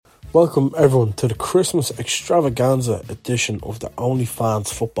Welcome everyone to the Christmas extravaganza edition of the OnlyFans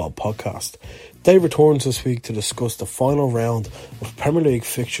Football Podcast. Dave returns this week to discuss the final round of Premier League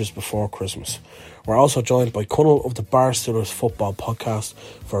fixtures before Christmas. We're also joined by Connell of the Barstoolers Football Podcast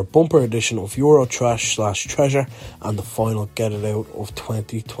for a bumper edition of Euro Trash / Treasure and the final Get It Out of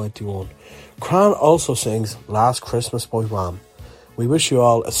 2021. Cran also sings Last Christmas by Wham. We wish you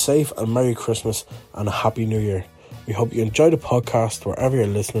all a safe and Merry Christmas and a Happy New Year. We hope you enjoy the podcast wherever you're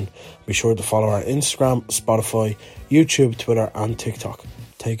listening. Be sure to follow our Instagram, Spotify, YouTube, Twitter and TikTok.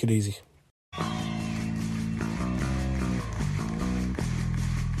 Take it easy. My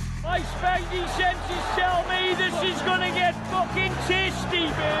spidey senses tell me this is gonna get fucking tasty,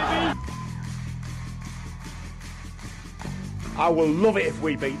 baby. I will love it if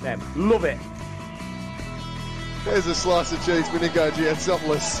we beat them. Love it. There's a slice of cheese vinegar, yeah,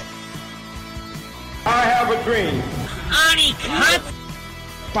 topless. I have a dream. Annie, cut!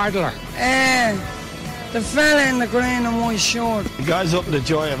 Badler. The fella in the green and white shirt. The guys up in the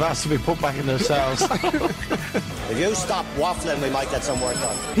joy have asked to be put back in their cells. If you stop waffling, we might get some work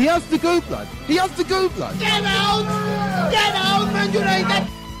done. He has the go blood. He has the go blood. Get out! Get out, Man United!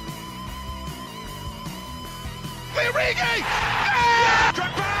 Origi!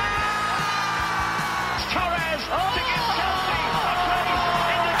 Torres to give Chelsea a place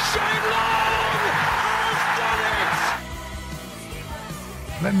in the Shane Long has done it!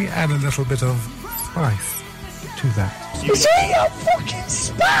 Let me add a little bit of spice to that. Is that your fucking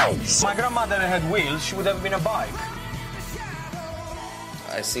spice? My grandmother had wheels, she would have been a bike.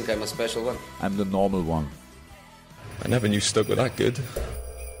 I think I'm a special one. I'm the normal one. I never knew Stoke were that good.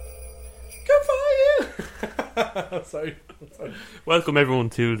 Good for you! Sorry. Welcome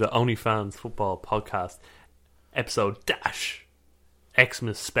everyone to the OnlyFans Football Podcast episode -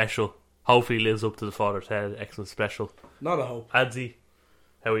 Xmas Special. Hopefully lives up to the Father Ted Xmas Special. Not a hope. Adzi,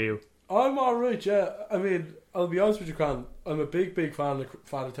 how are you? I'm alright, yeah. I mean, I'll be honest with you, Cran. I'm a big fan of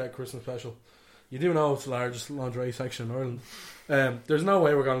Father Ted Christmas Special. You do know it's the largest lingerie section in Ireland. There's no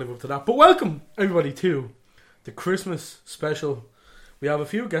way we're going to live up to that. But welcome everybody to the Christmas Special. We have a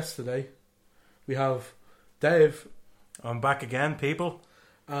few guests today. We have Dave. I'm back again, people.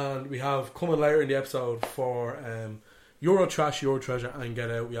 And we have coming later in the episode for Euro Trash, Euro Treasure and Get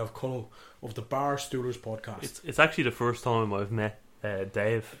Out. We have Connell of the Barstoolers Podcast. It's actually the first time I've met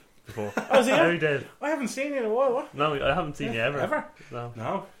Dave before. Oh, Hey, Dave. I haven't seen you in a while, what? No, I haven't seen you ever. Ever?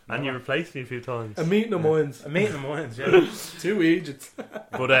 No. And you replaced me a few times. A meeting of minds. A meeting of minds, yeah. Two Egypts.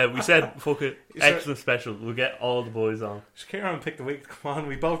 But we said, fuck it, Xmas Special. We'll get all the boys on. Shakira picked the week. Come on,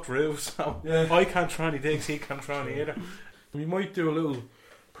 we both drew, so yeah. I can't throw any digs, he can't throw any either. We might do a little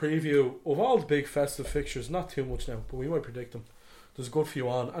preview of all the big festive fixtures. Not too much now, but we might predict them. There's a good few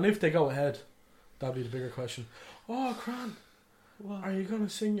on. And if they go ahead, that'll be the bigger question. Oh, Cran, what? Are you going to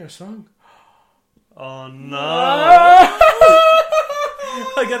sing your song? Oh, no.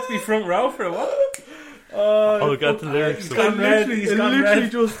 I get to be front row for a while. I got the lyrics. He's gone red. It literally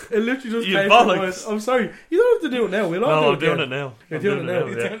just You came bollocks. I'm sorry. You don't have to do it now. We'll all No, do I'm it doing again. it now. You're doing it now.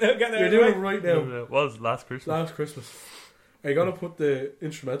 You're doing it right now. It was last Christmas. Last Christmas. Are you going to put the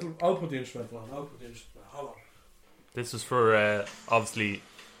instrumental? I'll put the instrumental on. Hold on. This is for, obviously,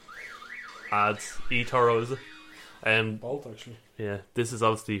 ads. eToro, is it? Bolt, actually. Yeah, this is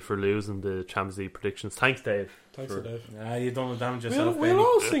obviously for losing the Champions League predictions. Thanks, Dave. Thanks to Dave. You've done the damage yourself, We'll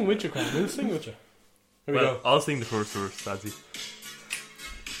all sing with you, Cran. We'll sing with you. Here we go. I'll sing the first verse, Daddy.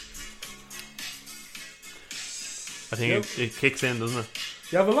 I think it kicks in, doesn't it?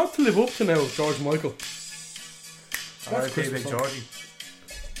 You have a lot to live up to now, George Michael. That's Big Georgie.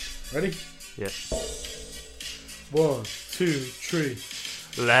 Ready? Yeah. 1, 2, 3.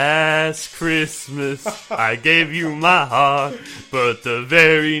 Last Christmas I gave you my heart, but the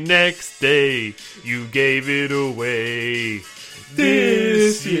very next day you gave it away.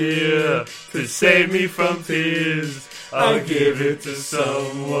 This year, to save me from tears, I'll give it to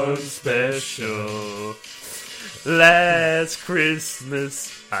someone special. Last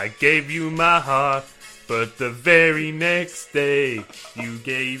Christmas I gave you my heart, but the very next day you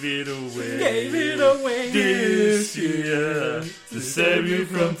gave it away. This year, to save me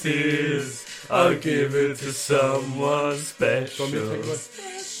from tears, I'll give it to someone special.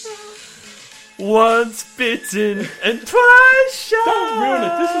 Once bitten and twice shy. Don't ruin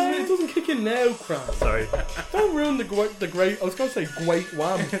it. It doesn't kick in now, Cran. Sorry. Don't ruin the great. I was going to say great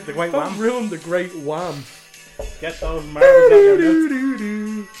wham. The great Don't wham. ruin the great wham. Get those marbles out your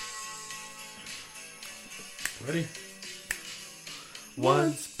mouth. Ready?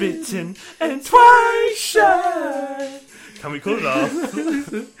 Once bitten and twice shy. Can we cut it off?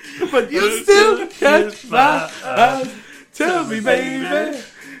 But you still catch my eye. Tell me, baby,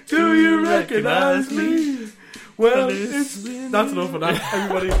 do recognise me. Well, that's enough of that,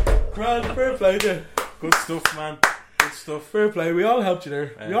 everybody. Grand, fair play to you. Good stuff, man. Good stuff. Fair play. We all helped you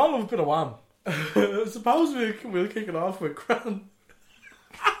there. We all have a bit of wham. I suppose we'll kick it off with Gran.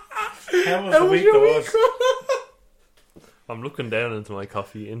 How was the week that was? I'm looking down into my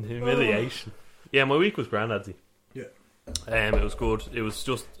coffee in humiliation. Yeah, my week was grand, Adsy. Yeah. It was good. It was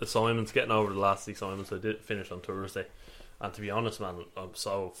just assignments, getting over the last assignments I did finish on Thursday. And to be honest, man, I'm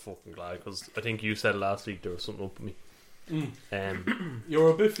so fucking glad, because I think you said last week there was something up with me. You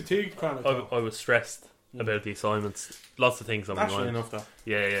were a bit fatigued, Gran. I was stressed about the assignments. Lots of things on my mind. Naturally enough, though.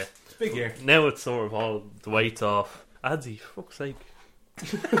 Yeah. It's a big year. Now it's sort of all the weight's off. Adsy, fuck's sake.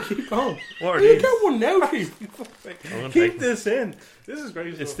 Keep going. What are you these? get one now, Keith. Keep this in. This is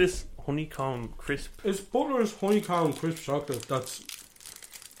great stuff. It's this honeycomb crisp. It's Butler's honeycomb crisp chocolate. That's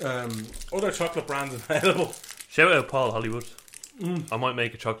other chocolate brands available. Shout out Paul Hollywood. I might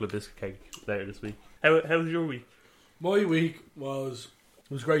make a chocolate biscuit cake later this week. How was your week? My week was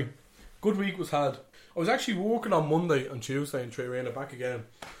great. Good week was had. I was actually working on Monday and Tuesday in Tree Arena, back again.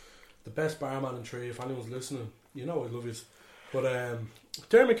 The best barman in Tree, if anyone's listening, you know I love you. But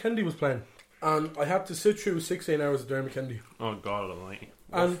Dermot Kennedy was playing, and I had to sit through 16 hours of Dermot Kennedy. Oh God almighty.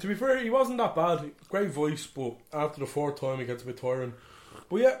 And to be fair, he wasn't that bad. Great voice, but after the fourth time he gets a bit tiring.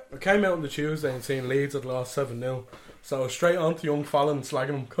 But yeah, I came out on the Tuesday and seen Leeds had lost 7-0. So I was straight on to young Fallon slagging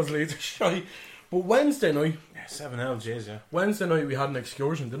him because Leeds are shy. But Wednesday night... Yeah, 7-0, jeez, yeah. Wednesday night we had an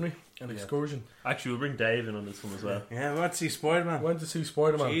excursion, didn't we? Excursion. Actually, we'll bring Dave in on this one as well. Yeah, we went to see Spider-Man. Went to see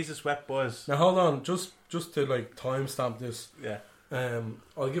Spider-Man. Jesus, wet boys. Now hold on, just to like timestamp this. Yeah.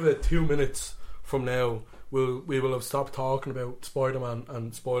 I'll give it 2 minutes from now. We will have stopped talking about Spider-Man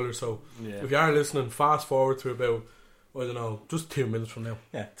and spoilers. So if you are listening, fast forward to about, I don't know, just 2 minutes from now.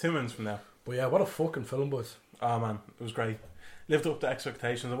 Yeah, 2 minutes from now. But yeah, what a fucking film, boys. Oh man, it was great. Lived up to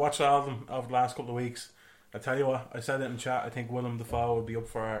expectations. I watched all of them over the last couple of weeks. I tell you what, I said it in chat. I think Willem Dafoe would be up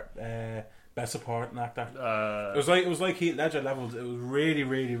for best supporting actor. It was like Heath Ledger levels. It was really,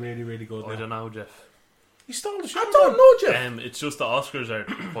 really, really, really good. I don't know, Jeff. He stole the show. I don't know, Jeff. It's just the Oscars are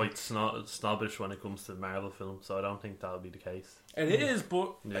quite snobbish when it comes to Marvel films, so I don't think that'll be the case. It is,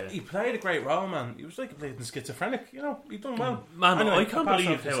 but he played a great role, man. He was like a bleeding schizophrenic. You know, he done well. Man, anyway, I can't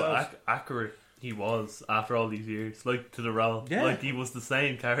believe how accurate he was after all these years. Like, to the role. Yeah. Like, he was the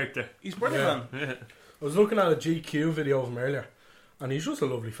same character. He's brilliant, man. Yeah. I was looking at a GQ video of him earlier, and he's just a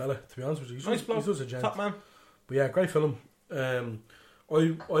lovely fella, to be honest with you. He's just a gent. Top man. But yeah, great film. I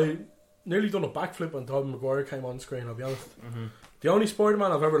nearly done a backflip when Tobey Maguire came on screen, I'll be honest. The only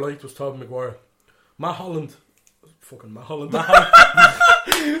Spider-Man I've ever liked was Tobey Maguire. Matt Holland. Fucking Matt Holland. Tom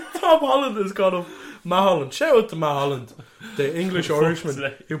Holland has got him. Matt Holland. Shout out to Matt Holland, the English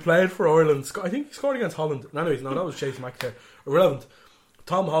Irishman who played for Ireland. I think he scored against Holland. No, anyways, no, that was Chase McTair. Irrelevant.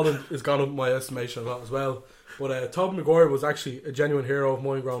 Tom Holland has gone up my estimation a lot as well. But Tobey Maguire was actually a genuine hero of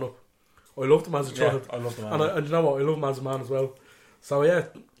mine growing up. I loved him as a child. I loved him. And you know what? I love him as a man as well. So yeah,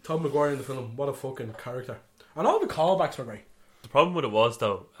 Tobey Maguire in the film, what a fucking character. And all the callbacks were great. The problem with it was,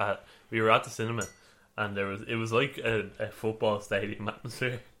 though, we were at the cinema, and it was like a football stadium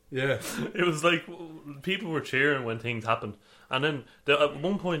atmosphere. Yeah. It was like people were cheering when things happened, and then at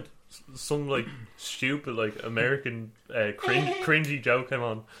one point some like stupid like American cringy joke came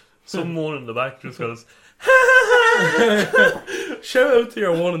on. Someone in the back just goes shout out to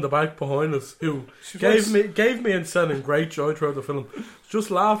your one in the back behind us who gave me and Senan great joy throughout the film,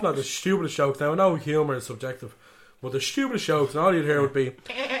 just laughing at the stupidest jokes. Now I know humour is subjective, but the stupidest jokes, and all you'd hear would be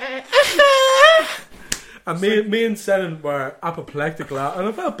and me and Senan were apoplectic laugh, and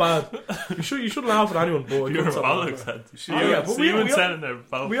I felt bad. You should laugh at anyone, but you're bollocks.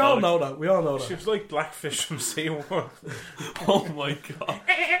 We all know that. We all know that. She was like Blackfish from SeaWorld. Oh my god.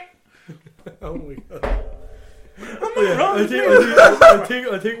 Oh my god. I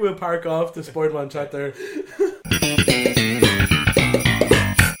think we'll park off the Spider-Man chat there.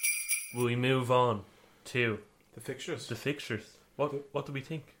 Will we move on to the fixtures? What do we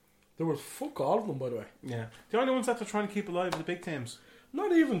think? There was fuck all of them, by the way. Yeah, the only ones that they're trying to keep alive are the big teams.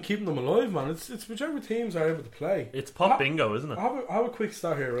 Not even keeping them alive, man. It's whichever teams are able to play. It's pop bingo, isn't it? I have a quick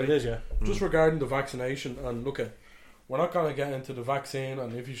stat here, right? It is, yeah. Just regarding the vaccination, and look at, we're not going to get into the vaccine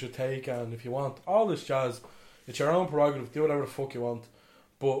and if you should take and if you want all this jazz. It's your own prerogative. Do whatever the fuck you want.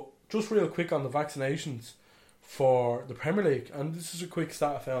 But just real quick on the vaccinations for the Premier League, and this is a quick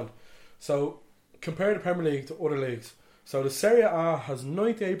stat I found. So compare the Premier League to other leagues. So the Serie A has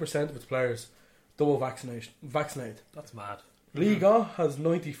 98% of its players double vaccinated. That's mad. Liga has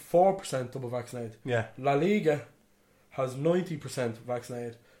 94% double vaccinated. Yeah. La Liga has 90%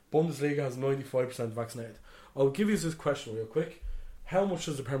 vaccinated. Bundesliga has 95% vaccinated. I'll give you this question real quick. How much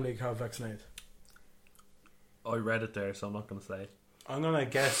does the Premier League have vaccinated? I read it there, so I'm not going to say. I'm going to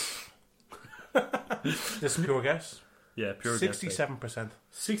guess. This is pure guess. Yeah, pure 67%.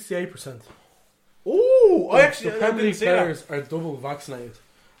 68%. Oh, I actually the Premier League see players are double vaccinated.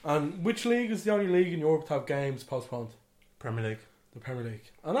 And which league is the only league in Europe to have games postponed? Premier League. The Premier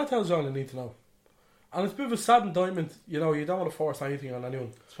League. And that tells you all you need to know. And it's a bit of a sad indictment. You know, you don't want to force anything on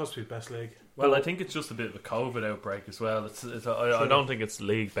anyone. It's supposed to be the best league. Well, I think it's just a bit of a COVID outbreak as well. I don't think it's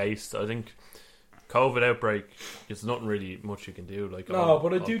league based. I think COVID outbreak, it's nothing really much you can do. Like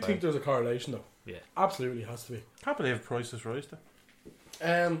but I do think there's a correlation though. Yeah, absolutely has to be. Can't believe prices rise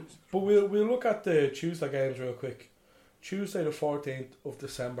though. But we'll look at the Tuesday games real quick. Tuesday the 14th of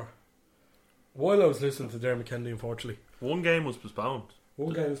December. While I was listening to Dermot Kennedy, unfortunately, one game was postponed.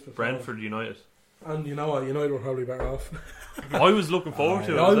 One game was postponed. Brentford United. And you know what? United were probably better off. I was looking forward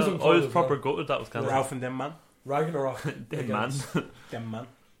to it. I was proper gutted that was cancelled. Ralph and them man. Ragnarok. Them man. Them man.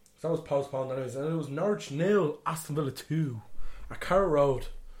 So that was postponed anyways. And it was Norwich 0, Aston Villa 2 at Carrow Road.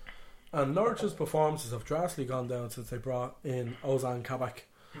 And Norwich's performances have drastically gone down since they brought in Ozan Kabak.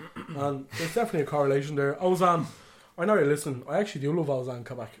 And there's definitely a correlation there. Ozan, I know you're listening. I actually do love Ozan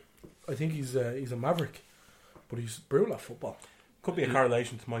Kabak. I think he's a maverick. But he's brutal at football. Could be a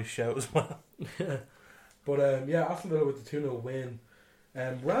correlation to my shout as well. But Aston Villa with the 2-0 win.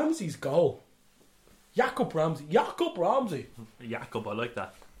 Ramsey's goal. Jacob Ramsey, I like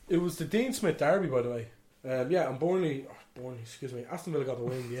that. It was the Dean Smith derby, by the way. And Burnley, Aston Villa got the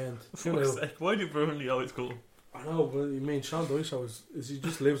win in the end. Why do Burnley always go? I know, but you mean Sean Dyche he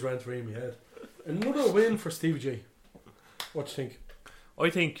just lives rent free in my head. Another win for Stevie G. What do you think? I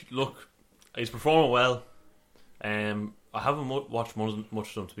think, look, he's performing well. I haven't watched much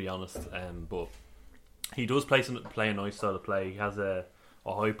of him, to be honest, but he does play a nice style of play. He has a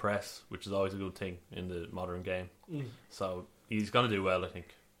high press, which is always a good thing in the modern game. So he's going to do well, I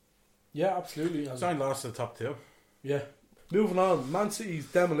think. Yeah, absolutely. Signed lost to the top two. Yeah. Moving on, Man City's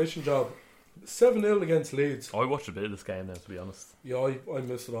demolition job. 7-0 against Leeds. I watched a bit of this game now, to be honest. Yeah, I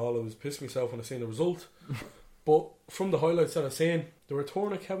missed it all. I was pissing myself when I seen the result. But from the highlights that I've seen, the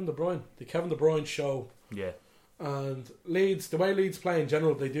return of Kevin De Bruyne, the Kevin De Bruyne show. Yeah. And Leeds, the way Leeds play in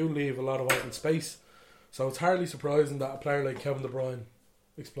general, they do leave a lot of open space. So it's hardly surprising that a player like Kevin De Bruyne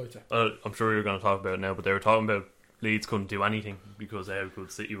exploits it. I'm sure you're going to talk about it now, but they were talking about Leeds couldn't do anything because of how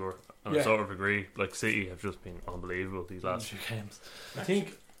good City were. And I sort of agree. Like, City have just been unbelievable these last few games. I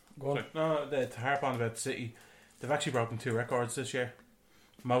think... Go on. No, to harp on about City, they've actually broken 2 records this year.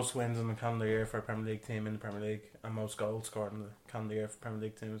 Most wins in the calendar year for a Premier League team in the Premier League, and most goals scored in the calendar year for a Premier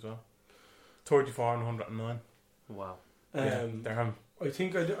League team as well. 34 and 109. Wow. They're home. I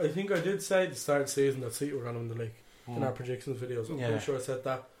think I did say at the start of the season that City were going to win the league in our predictions videos. I'm pretty sure I said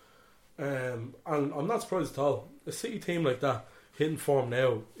that. And I'm not surprised at all. A City team like that hitting form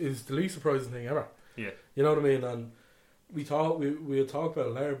now is the least surprising thing ever. Yeah. You know what I mean? And we'll talk about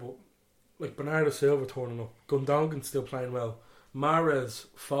it later, but like Bernardo Silva turning up, Gundogan's still playing well, Mahrez,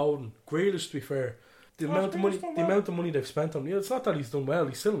 Foden, Grealish, to be fair, the amount of money they've spent on him, it's not that he's done well,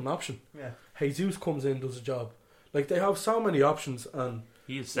 he's still an option. Yeah. Jesus comes in, does a job. Like, they have so many options, and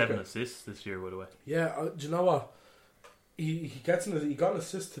he has 7 assists this year, by the way. Yeah, do you know what? He got an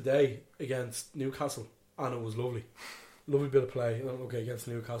assist today against Newcastle, and it was lovely bit of play. Okay, against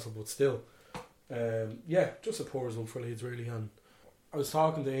Newcastle, but still. Just a poor result for Leeds, really. And I was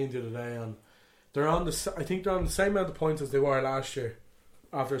talking to Ian the other day, and I think they're on the same amount of points as they were last year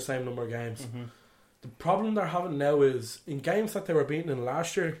after the same number of games. Mm-hmm. The problem they're having now is in games that they were beaten in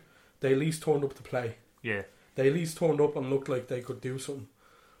last year, they at least turned up to play. Yeah, they at least turned up and looked like they could do something.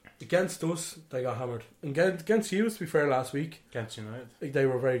 Against us, they got hammered. And against you, to be fair, last week, against United, they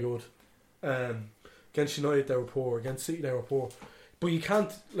were very good. Against United, they were poor. Against City, they were poor. But you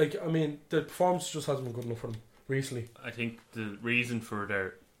can't, the performance just hasn't been good enough for them recently. I think the reason for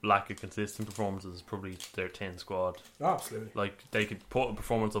their lack of consistent performances is probably their 10 squad. Absolutely. Like, they could put a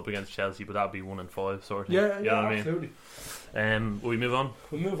performance up against Chelsea, but that would be 1 in 5 sort of thing. Yeah, you know what absolutely. I mean? Will we move on?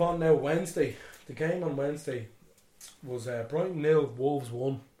 We'll move on now. Wednesday. The game on Wednesday was Brighton 0, Wolves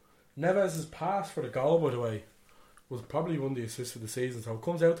 1. Neves' pass for the goal, by the way, was probably one of the assists of the season. So it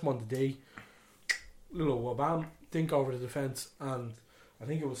comes out to him on the day. Little wabam, dink over the defence, and I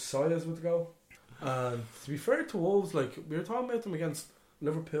think it was Sayers with the goal. And to be fair to Wolves, we were talking about them against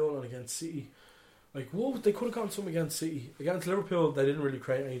Liverpool and against City. Wolves, they could have gone some against City. Against Liverpool, they didn't really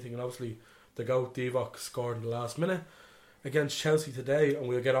create anything, and obviously the goal Divock scored in the last minute. Against Chelsea today, and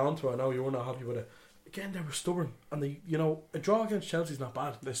we'll get on to it. I know you were not happy with it. Again, they were stubborn, and a draw against Chelsea is not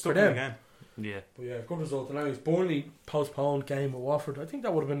bad. They're stubborn again. Yeah. But yeah, good result. And now it's Burnley postponed game with Watford. I think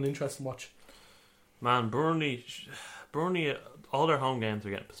that would have been an interesting watch. Man, Burnley, all their home games are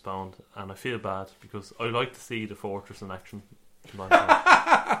getting postponed, and I feel bad because I like to see the Fortress in action. Well,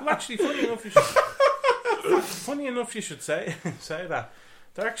 actually, funny enough, you should say that.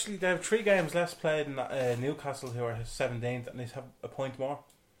 They have 3 games less played in Newcastle, who are 17th, and they have a point more.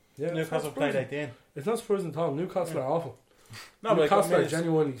 Yeah, Newcastle played 18. It's not surprising at all. Newcastle are awful. No, Newcastle are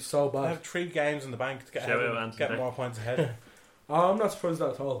genuinely so bad. They have 3 games in the bank to get more points ahead. I'm not surprised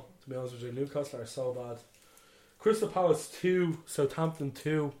at all, to be honest with you. Newcastle are so bad. Crystal Palace 2, Southampton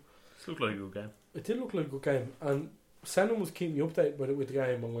 2. It looked like a good game. It did look like a good game, and Sennan was keeping me updated with the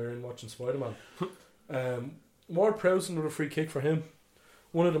game when we were in watching Spider-Man. Ward Prowse, another free kick for him.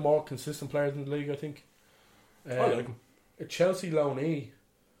 One of the more consistent players in the league, I think. I like him. A Chelsea loanee,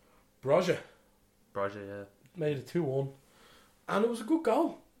 Broja, yeah. made it 2-1. And it was a good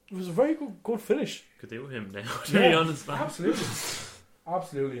goal. It was a very good finish. Could do with him now, to be honest, man. Absolutely.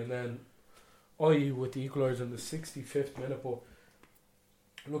 Absolutely. And then I with the equaliser in the 65th minute. But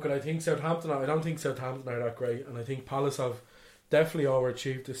look, I think Southampton, I don't think Southampton are that great. And I think Palace have definitely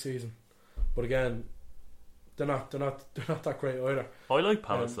overachieved this season. But again, they're not that great either. I like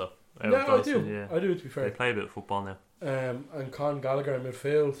Palace though. No, I do. Yeah. I do, to be fair. They play a bit of football now. And Con Gallagher in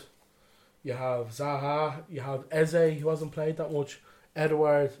midfield. You have Zaha. You have Eze, who hasn't played that much.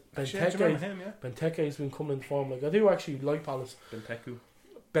 Edward. Benteke's been coming in form. Like, I do actually like Palace.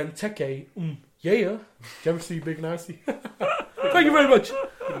 Benteke. Yeah. Did you ever see Big Nasty? Thank you very much.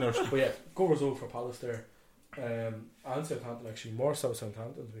 But yeah, good result for Palace there. And Southampton, actually. More so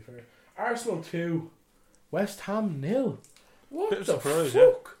Southampton, to be fair. Arsenal 2. West Ham 0. What the fuck?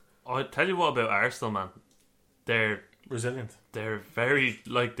 Yeah. I tell you what about Arsenal, man. They're resilient. They're very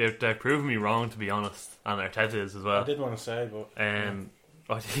they're proving me wrong, to be honest, and Arteta is as well. I did want to say, but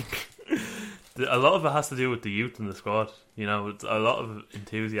I think a lot of it has to do with the youth in the squad. You know, it's a lot of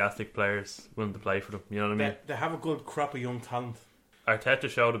enthusiastic players willing to play for them. You know what I mean? They have a good crop of young talent. Arteta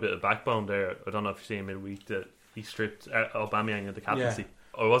showed a bit of backbone there. I don't know if you see him midweek that he stripped Aubameyang of the captaincy. Yeah.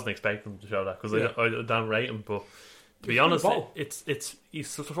 I wasn't expecting him to show that because I don't rate him, but to be honest, he's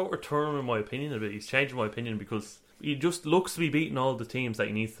sort of turning my opinion a bit. He's changing my opinion because he just looks to be beating all the teams that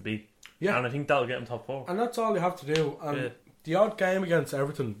he needs to beat. Yeah, and I think that'll get him top 4. And that's all you have to do. And the odd game against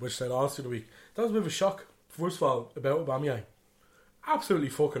Everton, which they lost the week, that was a bit of a shock. First of all, about Aubameyang, absolutely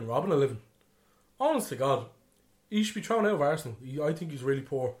fucking robbing a living. Honest to God, he should be thrown out of Arsenal. I think he's really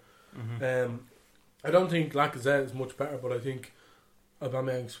poor. Mm-hmm. I don't think Lacazette is much better, but I think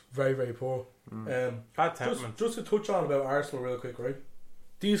Aubameyang's very, very poor. Bad temperament. Just to touch on about Arsenal real quick, right?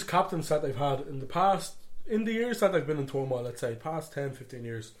 These captains that they've had in the past, in the years that they've been in turmoil, let's say, past 10, 15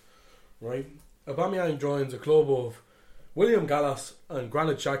 years, right? Aubameyang joins a club of William Gallas and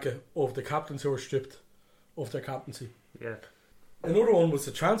Granit Xhaka of the captains who were stripped of their captaincy. Yeah. Another one was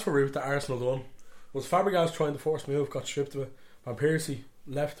the transfer route that Arsenal done. Was Fabregas trying to force move, got stripped of it. Van Persie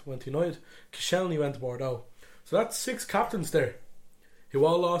left, went to United. Koscielny went to Bordeaux. So that's 6 captains there who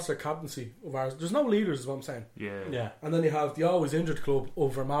all lost their captaincy of Arsenal. There's no leaders, is what I'm saying. Yeah. And then you have the always injured club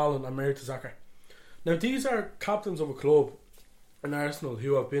of Vermaelen and Mertesacker. Now these are captains of a club in Arsenal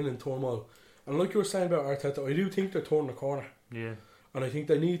who have been in turmoil. And like you were saying about Arteta, I do think they're turning the corner. Yeah. And I think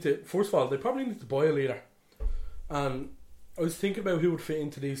they need to, first of all, they probably need to buy a leader. And I was thinking about who would fit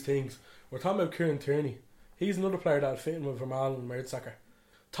into these things. We're talking about Kieran Tierney. He's another player that would fit in with Vermaelen and Mertesacker.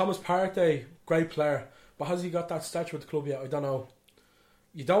 Thomas Partey, great player, but has he got that stature with the club yet? I don't know.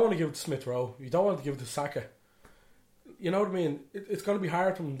 You don't want to give it to Smith Rowe. You don't want to give it to Saka. You know what I mean? It's going to be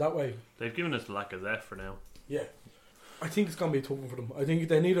hard for them that way. They've given us Lacazette for now. Yeah. I think it's going to be a tough one for them. I think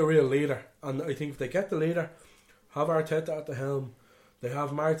they need a real leader. And I think if they get the leader, have Arteta at the helm, they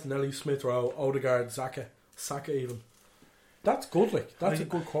have Martinelli, Smith Rowe, Odegaard, Saka even. That's good, like. That's a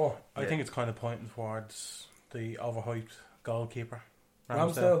good core. I think it's kind of pointing towards the overhyped goalkeeper.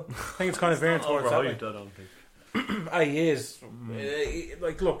 Ramsdale. I think it's kind of veering towards that way. I don't think. He is.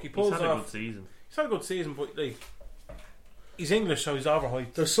 Look, he pulls off. He's had a good season. He's had a good season, but he's English, so he's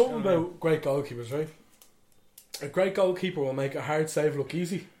overhyped. There's something about great goalkeepers, right? A great goalkeeper will make a hard save look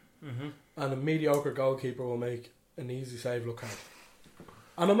easy, and a mediocre goalkeeper will make an easy save look hard.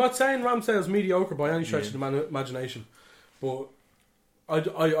 And I'm not saying Ramsdale's mediocre by any stretch of the imagination, but I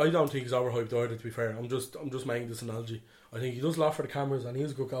don't think he's overhyped either. To be fair, I'm just making this analogy. I think he does a lot for the cameras, and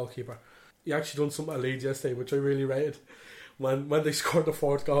he's a good goalkeeper. He actually done something at Leeds yesterday, which I really rated. When they scored the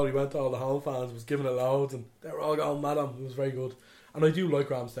 4th goal, he went to all the home fans, was giving it loads, and they were all going mad on him. It was very good, and I do like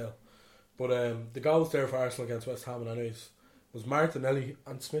Ramsdale. But the goals there for Arsenal against West Ham and anyways was Martinelli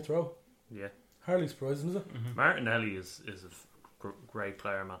and Smith Rowe. Yeah, hardly surprising, is it? Mm-hmm. Martinelli is a great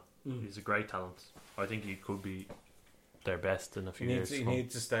player, man. He's a great talent. I think he could be their best in a few years. He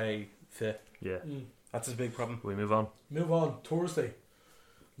needs to stay fit. Yeah. That's his big problem. We move on. Move on. Thursday.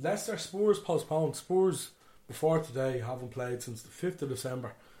 Leicester Spurs postponed. Spurs before today haven't played since the 5th of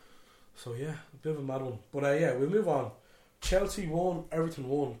December. So yeah, a bit of a mad one. But yeah, we'll move on. Chelsea won, Everton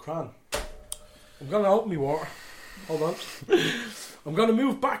won. Cran. I'm going to open me water. Hold on. I'm going to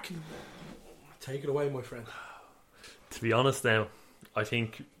move back. Take it away, my friend. To be honest now, I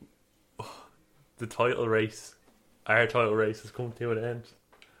think the title race, our title race, has come to an end.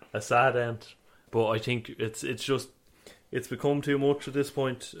 A sad end. But I think it's become too much at this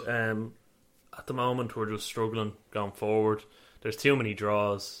point. At the moment, we're just struggling going forward. There's too many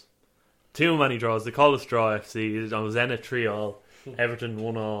draws. Too many draws. They call us Draw FC. I was in it 3-3. Everton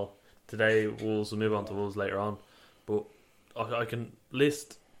 1-1. Today, Wolves will move on to Wolves later on. But I can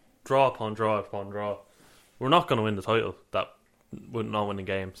list draw upon draw upon draw. We're not going to win the title that would not winning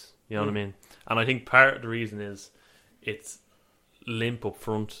games. You know what I mean? And I think part of the reason is it's limp up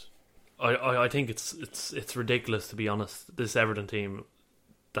front. I think it's ridiculous, to be honest. This Everton team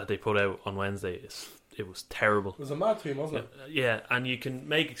that they put out on Wednesday, it was terrible. It was a mad team, wasn't it? Yeah, and you can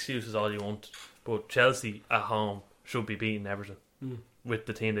make excuses all you want, but Chelsea at home should be beating Everton with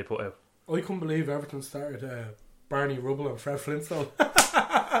the team they put out. I couldn't believe Everton started Barney Rubble and Fred Flintstone.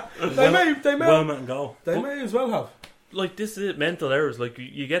 They may as well have. Like, this is it, mental errors. Like,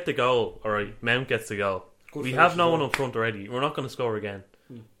 you get the goal, alright, Mount gets the goal. We have no one up front already. We're not going to score again.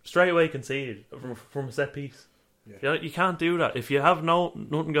 Straight away conceded from a set piece. Yeah. You can't do that. If you have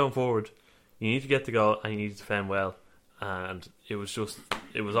nothing going forward, you need to get the goal and you need to defend well. And it was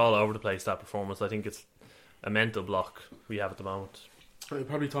all over the place, that performance. I think it's a mental block we have at the moment. I'll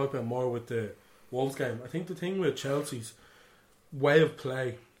probably talk about more with the Wolves game. I think the thing with Chelsea's way of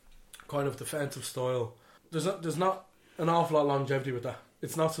play, kind of defensive style, there's not an awful lot of longevity with that.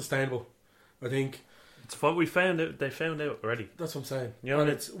 It's not sustainable. I think it's what we found out. They found out already. That's what I'm saying. You know, and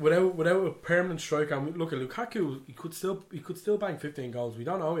it's without a permanent striker. And look at Lukaku. He could still bang 15 goals. We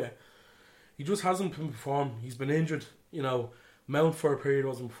don't know yet. He just hasn't been performing. He's been injured. You know, Mount for a period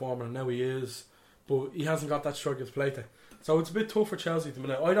wasn't performing, and now he is. But he hasn't got that striker to play to. So it's a bit tough for Chelsea at the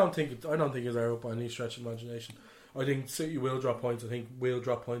minute. I don't think they're up by any stretch of imagination. I think City will drop points. I think we'll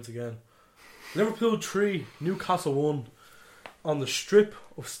drop points again. Liverpool 3, Newcastle 1 on the strip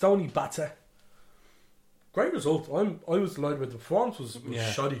of Stony Batter. Great result. I was delighted with the performance. Was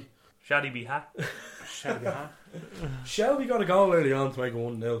shoddy. Shoddy be hat. Shelby got a goal early on to make it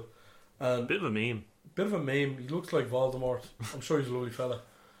 1-0. And bit of a meme. He looks like Voldemort. I'm sure he's a lovely fella.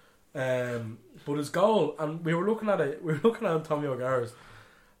 But his goal, and we were looking at it on Tommy O'Gara's,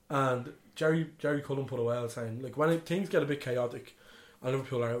 and Jerry Cullen put a well saying, like, when things get a bit chaotic and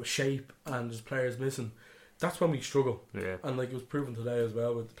Liverpool are out of shape and there's players missing, that's when we struggle. Yeah. And like it was proven today as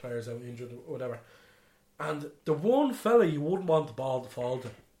well with the players out injured or whatever. And the one fella you wouldn't want the ball to fall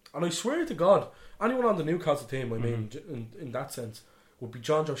to, and I swear to God, anyone on the Newcastle team, I mean, in that sense, would be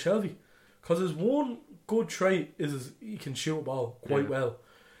John Joe Shelby, because his one good trait is he can shoot a ball quite well.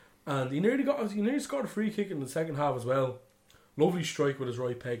 And he nearly scored a free kick in the second half as well. Lovely strike with his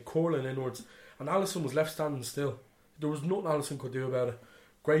right peg, curling inwards, and Alisson was left standing still. There was nothing Alisson could do about it.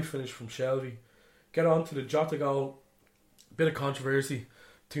 Great finish from Shelby. Get on to the Jota goal. Bit of controversy.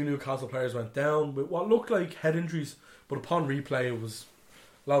 2 Newcastle players went down with what looked like head injuries, but upon replay it was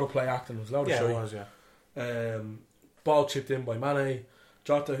a lot of play acting. It was a lot of shite. It was, yeah. Ball chipped in by Mane.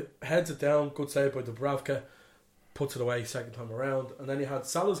 Jota heads it down. Good save by Dubravka. Puts it away second time around. And then you had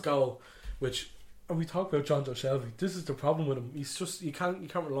Salah's goal, which, and we talk about John Joe Shelby. This is the problem with him. He's just, you can't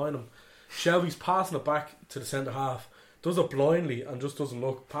rely on him. Shelby's passing it back to the centre half. Does it blindly and just doesn't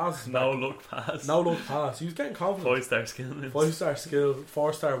look. Passes No look pass. He was getting confident. 5-star skill. 5-star skill.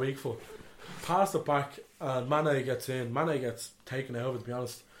 4-star weak foot. Passed it back and Mane gets in. Mane gets taken out of it, to be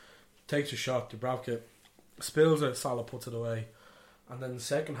honest. Takes a shot. Dubravka spills it. Salah puts it away. And then the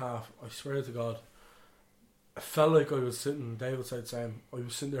second half, I swear to God, I felt like I was sitting, David said Sam, I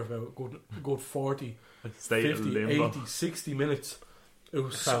was sitting there for about a good 40, 50, 80, 60 minutes. It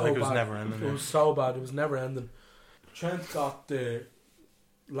was so bad. It was never ending. It was so bad. It was never ending. Trent got the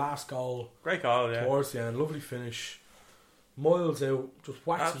last goal. Great goal, yeah. Towards the end. Lovely finish. Miles out, just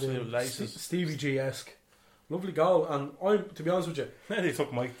whacks it in. Stevie G-esque. Lovely goal. And to be honest with you, they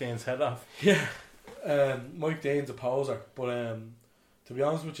took Mike Dean's head off. Yeah. Mike Dean's a poser. But to be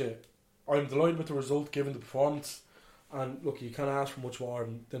honest with you, I'm delighted with the result given the performance. And look, you can't ask for much more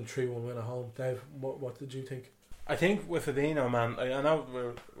than 3-1 win at home. Dave, what did you think? I think with Fabinho, man, I know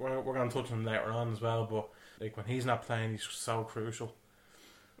we're going to touch on him later on as well, but like when he's not playing, he's so crucial.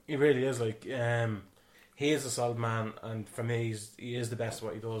 He really is. Like he is a solid man, and for me, he is the best at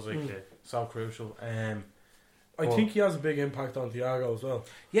what he does. Like so crucial. I think he has a big impact on Thiago as well.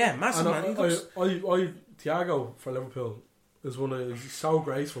 Yeah, massive, man. Thiago for Liverpool is he's so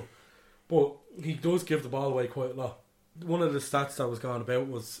graceful, but he does give the ball away quite a lot. One of the stats that was going about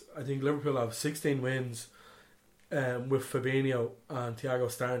was, I think Liverpool have 16 wins with Fabinho and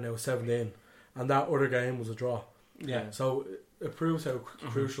Thiago starting now 17, and that other game was a draw. Yeah. So it proves how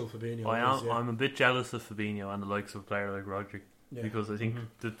crucial Fabinho is. Yeah. I'm a bit jealous of Fabinho and the likes of a player like Rodri, because I think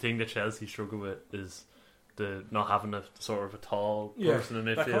the thing that Chelsea struggle with is the not having a sort of a tall person in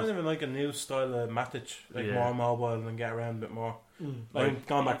midfield. They're kind of like a new style of Matic, more mobile and get around a bit more. Like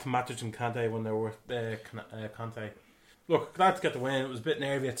going back to Matic and Kante when they were with Kante. Look, glad to get the win. It was a bit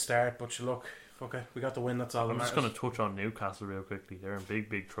nervy at the start, but look, okay, we got the win. That's all. I'm just going to touch on Newcastle real quickly. They're in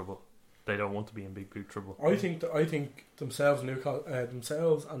big trouble. They don't want to be in big trouble. I think themselves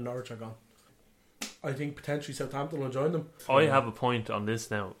and Norwich are gone. I think potentially Southampton will join them. I have a point on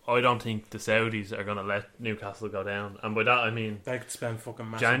this now. I don't think the Saudis are going to let Newcastle go down, and by that I mean they could spend fucking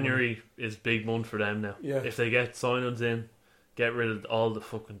massive January money. Is big month for them now. Yeah. If they get signings in, get rid of all the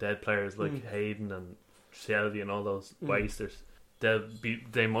fucking dead players like Hayden and Shelby and all those wasters,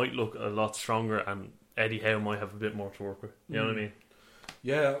 they might look a lot stronger, and Eddie Howe might have a bit more to work with. You know what I mean?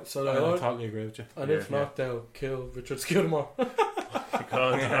 Yeah, so I totally agree with you. And if not, they'll kill Richard Skidmore.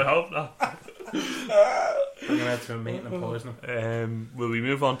 I hope not. We're going to have to a meeting and poison them. Will we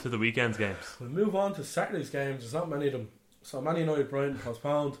move on to the weekend's games? We'll move on to Saturday's games. There's not many of them. So Man United, Brighton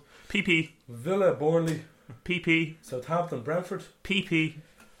postponed. PP. Villa, Burnley. PP. Southampton, Brentford. PP.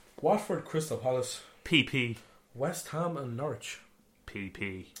 Watford, Crystal Palace. PP. West Ham and Norwich.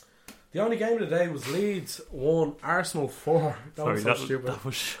 PP. The only game of the day was Leeds 1, Arsenal 4. Sorry, was so stupid. That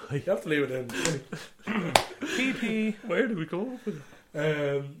was shy. You have to leave it in. PP. Where did we go with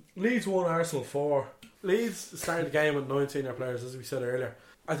it? Leeds 1, Arsenal 4. Leeds started the game with 9 senior players, as we said earlier.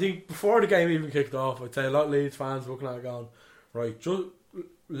 I think before the game even kicked off, I'd say a lot of Leeds fans looking at it going, right, if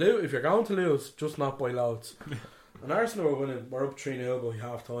you're going to lose, just not by loads. And Arsenal were winning. We're up 3-0 by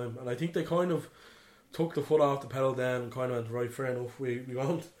half time, and I think they kind of took the foot off the pedal then and kind of went, right, fair enough, we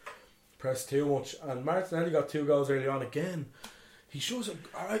won't press too much. And Martinelli got 2 goals early on again. He shows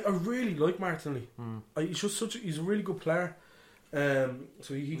I really like Martinelli. He's a really good player.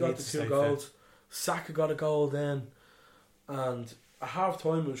 So he got the 2 goals. Saka got a goal then, and at half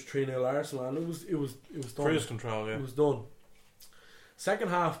time it was 3-0 Arsenal, and it was done. Cruise control, yeah. It was done. Second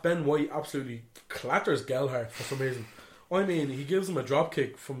half, Ben White absolutely clatters Gelhardt for some reason. I mean, he gives him a drop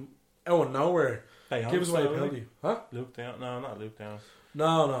kick from out of nowhere. Gives away a penalty. Huh? Luke De Jong? No, not Luke De Jong.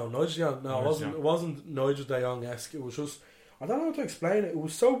 No, Nigel De Jong. No, it wasn't Nigel De Jong-esque. It was just, I don't know how to explain it. It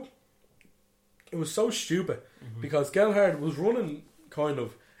was so stupid because Gelhardt was running kind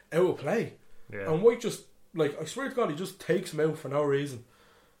of out of play. Yeah. And White just, like, I swear to God, he just takes him out for no reason.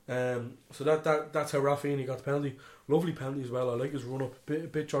 So that's how Rafinha got the penalty. Lovely penalty as well. I like his run up, a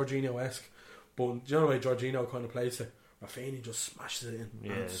bit Jorginho-esque. But do you know the way Jorginho kind of plays it? Rafinha just smashes it in.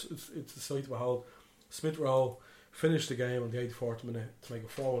 Yeah. It's a sight to behold. Smith Rowe finished the game on the 84th minute to make a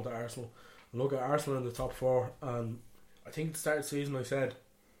 4-1 to Arsenal. And look at Arsenal in the top 4. And I think at the start of the season I said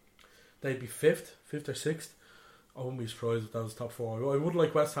they'd be 5th or 6th. I wouldn't be surprised if that was top 4. I would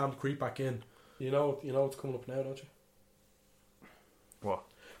like West Ham to creep back in. You know what's coming up now, don't you? What?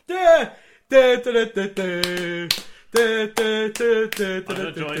 I'm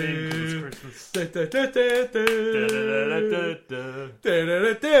not joining because it's Christmas.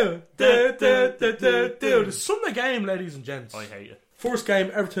 The Sunday game, ladies and gents. I hate it. First game,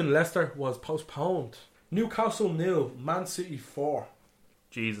 Everton-Leicester, was postponed. Newcastle 0, Man City 4.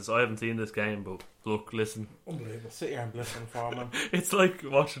 Jesus, I haven't seen this game, but look, listen. Unbelievable. Sit here and listen for man. It's like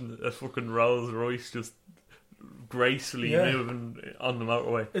watching a fucking Rolls Royce just gracefully moving on the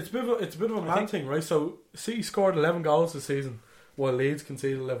motorway. It's a bit of a mad thing, right? So City scored 11 goals this season, while Leeds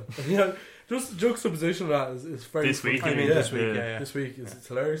conceded 11. Yeah, just the juxtaposition of that is very this week. funny. This week, yeah. This week it's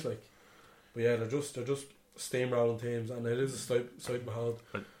hilarious, like. But yeah, they're just steamrolling teams, and it is a sight to behold.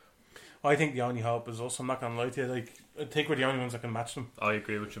 I think the only hope is us. I'm not going to lie to you. Like, I think we're the only ones that can match them. I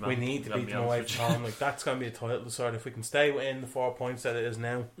agree with you, man. We need to beat them away from home. Like, that's going to be a title sort. If we can stay within the 4 points that it is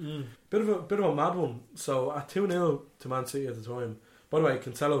now. Bit of a mad one. So at 2-0 to Man City at the time. By the way,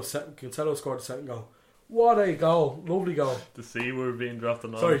 Cancelo scored the second goal. What a goal! Lovely goal. The C word being dropped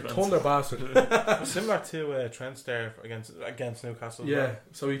on. Sorry, thunder bastard. Similar to Trent's there against Newcastle. Yeah. Well.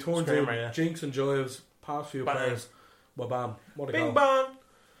 So he turns in jinx and joys, past few players. Well, bam! What a goal! Bing bang!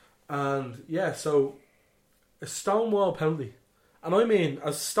 And yeah, so a stonewall penalty, and I mean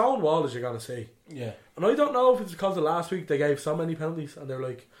as stonewall as you're gonna see. Yeah. And I don't know if it's because of last week they gave so many penalties, and they're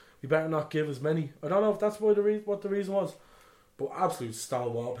like, we better not give as many. I don't know if that's what the reason was, but absolute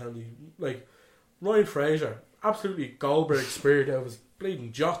stonewall penalty. Like Ryan Fraser absolutely Goldberg spirit out of his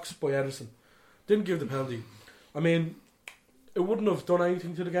bleeding jocks by Edison. Didn't give the penalty. I mean, it wouldn't have done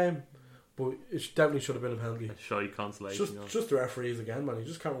anything to the game, but it definitely should have been a penalty. A shy consolation. Just the referees again, man. You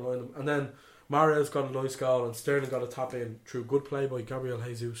just can't rely on them. And then Mahrez got a nice goal, and Sterling got a tap in through good play by Gabriel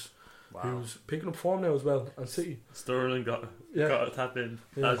Jesus, who's picking up form now as well. And City. Sterling got a tap in,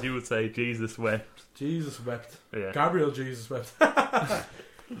 as you would say. Jesus wept. Jesus wept. Yeah. Gabriel Jesus wept.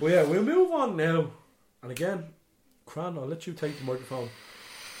 Well, yeah, we'll move on now. And again, Cran, I'll let you take the microphone.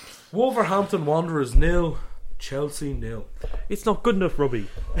 Wolverhampton Wanderers 0, Chelsea 0. It's not good enough, Robbie.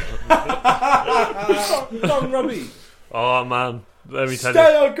 Long Robbie. Oh man, let me tell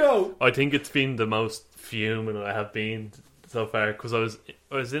Stay you. or go. I think it's been the most fuming I have been so far, because I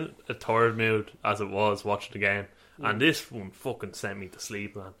was in a tired mood as it was watching the game, and this one fucking sent me to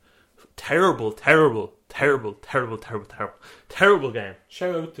sleep, man. Terrible game.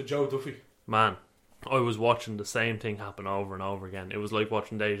 Shout out to Joe Duffy. Man, I was watching the same thing happen over and over again. It was like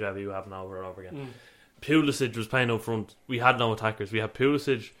watching deja vu happen over and over again. Pulisic was playing up front. We had no attackers. We had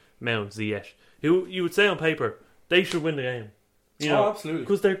Pulisic, Mount, Ziyech, who you would say on paper they should win the game. You know, absolutely,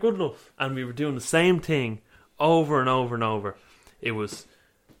 because they're good enough. And we were doing the same thing over and over and over. It was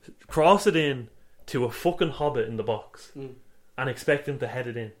cross it in to a fucking hobbit in the box and expect him to head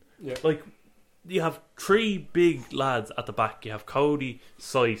it in. Yeah. Like, you have three big lads at the back. You have Cody,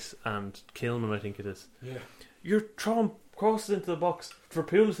 Seiss and Kilman, I think it is. Yeah. You're throwing crosses into the box for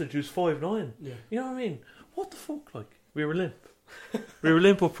Pulisic, who's 5'9". Yeah. You know what I mean? What the fuck? Like, we were limp. We were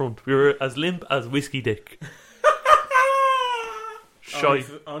limp up front. We were as limp as Whiskey Dick.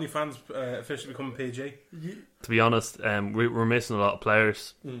 Only fans officially becoming PG. To be honest, we're missing a lot of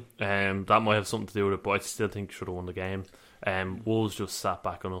players. That might have something to do with it, but I still think we should have won the game. Wolves just sat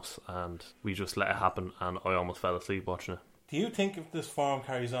back on us and we just let it happen, and I almost fell asleep watching it. Do you think if this form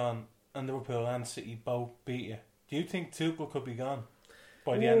carries on and Liverpool and City both beat you, do you think Tuchel could be gone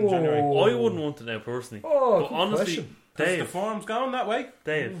by the end of January? I wouldn't want it now personally. But honestly, Dave, the form's going that way.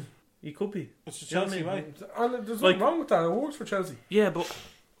 Dave, he could be. It's the Chelsea way. And there's nothing wrong with that. It works for Chelsea. Yeah, but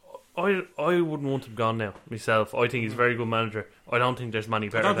I wouldn't want him gone now myself. I think he's a very good manager. I don't think there's many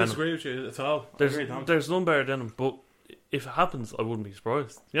better than him. I don't disagree with you at all. There's none better than him, but if it happens, I wouldn't be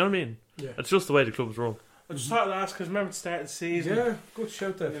surprised. You know what I mean? Yeah. It's just the way the club's run. I just thought I'd ask because remember at the start of the season. Yeah, good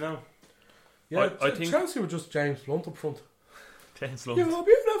shout there. You know. Yeah, I think Chelsea were just James Blunt up front. James Blunt. You're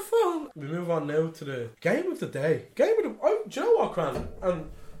beautiful. We move on now to the game of the day. Do you know what, Cran? And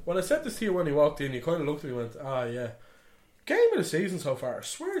when I said this to you when he walked in, you kind of looked at me and went, yeah. Game of the season so far, I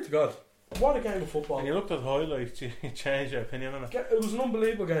swear to God. What a game of football. And you looked at highlights, you changed your opinion on it. It was an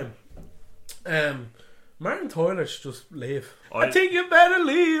unbelievable game. Martin Tyler should just leave. I think you better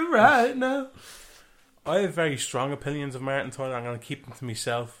leave right now. I have very strong opinions of Martin Tyler. I'm going to keep them to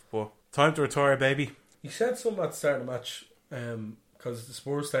myself, but time to retire, baby. He said something at the start of the match because the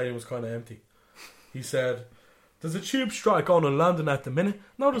Spurs stadium was kind of empty. He said, "There's a tube strike on in London at the minute."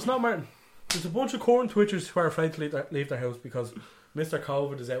 No, there's not, Martin. There's a bunch of corn twitchers who are afraid to leave their house because Mr.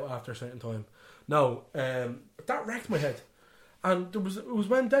 COVID is out after a certain time. No, that wrecked my head. And it was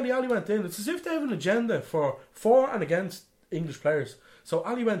when Dele Alli went in. It's as if they have an agenda for and against English players. So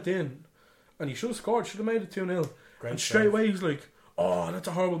Ali went in and he should have scored, should have made it 2-0. And straight away he's like, "Oh, that's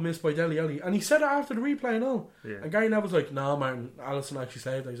a horrible miss by Dele Alli." And he said it after the replay and all. Yeah. And Gary Neville was like, "No, Martin, Allison actually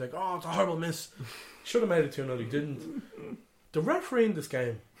saved it." He's like, "Oh, it's a horrible miss." Should have made it 2-0. He didn't. The referee in this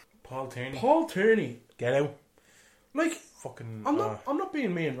game, Paul Tierney. Get out. Like, fucking. I'm not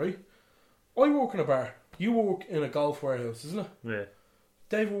being mean, right? I work in a bar. You work in a golf warehouse, isn't it? Yeah.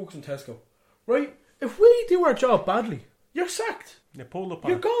 Dave works in Tesco. Right? If we do our job badly, you're sacked. You're pulled up.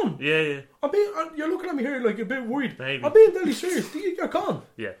 You're gone. Yeah. You're looking at me here like a bit worried. Maybe. I'm being deadly serious. You're gone.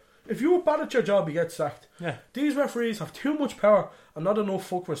 Yeah. If you're bad at your job, you get sacked. Yeah. These referees have too much power and not enough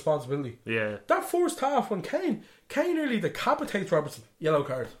fuck responsibility. Yeah. That first half when Kane nearly decapitates Robertson, yellow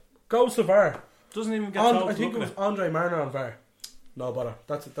card, goes to VAR. Doesn't even get told. I think it was Andre Marner on VAR. No bother.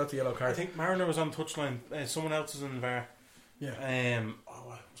 That's a yellow card. I think Marner was on touchline. Someone else was in VAR. Yeah.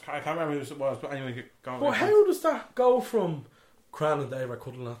 I can't remember who it was, but anyway, go on. But how does that go from Cran and Dave are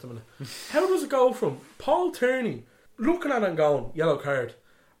cuddling at the minute? How does it go from Paul Tierney looking at it and going, yellow card,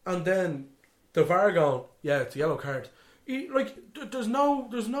 and then the VAR going, yeah, it's a yellow card? There's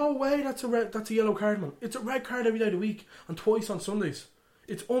no way that's a yellow card, man. It's a red card every day of the week and twice on Sundays.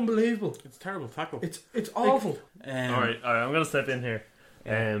 It's unbelievable. It's a terrible tackle. It's awful. Alright, I'm going to step in here.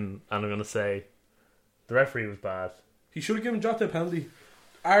 And I'm going to say the referee was bad. He should have given Jota a penalty.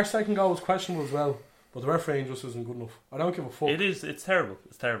 Our second goal was questionable as well, but the referee just isn't good enough. I don't give a fuck. It's terrible.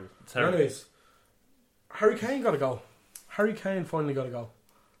 It's terrible. Anyways, Harry Kane got a goal. Harry Kane finally got a goal.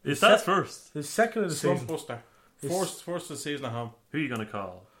 Is that first? His second of the season. Buster. First of the season at home. Who are you going to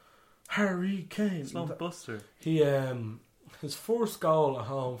call? Harry Kane. Slump Buster. He his first goal at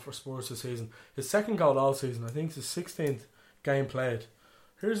home for Spurs this season. His second goal all season. I think it's his 16th game played.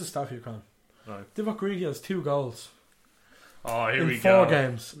 Here's the stat you can. Right. Divock Origi has 2 goals. Oh, here we in go. 4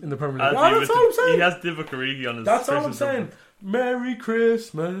 games in the Premier League. That's all I'm saying. He has Divock Origi on his. That's all I'm saying. Merry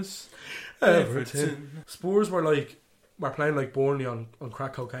Christmas, Everton. Spurs were playing like Burnley on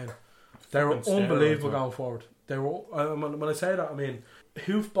crack cocaine. They were unbelievable going forward. They were. When I say that, I mean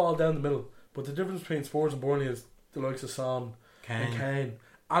hoof ball down the middle. But the difference between Spurs and Burnley is the likes of Son and Kane.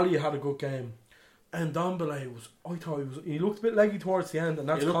 Ali had a good game. And Ndombele he looked a bit leggy towards the end, and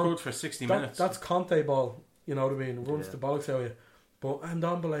that's he looked good for 60 minutes. That's Conte ball, you know what I mean? Runs the bollocks out of you. But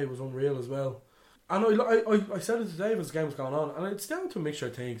Ndombele was unreal as well. And I said it today as the game was going on, and it's down to a mixture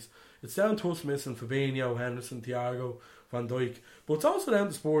of things. It's down to us missing Fabinho, Henderson, Thiago, Van Dijk, but it's also down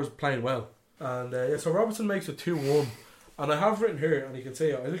to Spurs playing well. And so Robertson makes it 2-1, and I have written here, and you can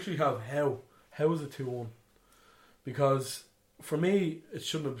see I literally have how is it 2-1? Because for me, it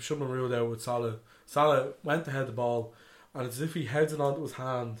shouldn't have ruled out with Salah. Salah went to head the ball, and it's as if he heads it onto his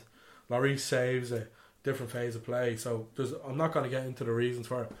hand. Lloris saves a different phase of play. So I'm not going to get into the reasons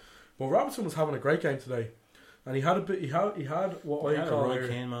for it. But Robertson was having a great game today, and he had a bit. He had what I call a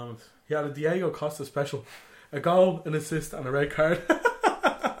Kane moment. He had a Diego Costa special, a goal, an assist, and a red card.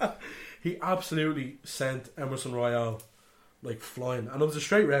 He absolutely sent Emerson Royale like flying, and it was a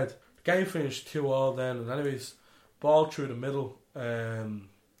straight red. The game finished 2-2 then, and anyways, ball through the middle.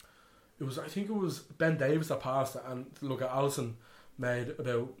 I think it was Ben Davies that passed it, and look at Alisson made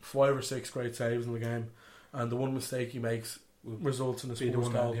about 5 or 6 great saves in the game, and the one mistake he makes results in a Spurs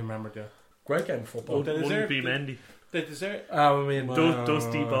goal. Remembered, yeah. Great game of football. Wouldn't be Mendy. They deserve. I mean,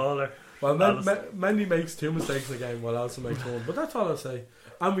 Dusty baller. Well, Mendy makes 2 mistakes in the game, while Alisson makes 1. But that's all I'll say.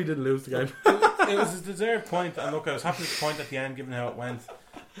 And we didn't lose the game. It was a deserved point, and look, I was happy with the point at the end, given how it went.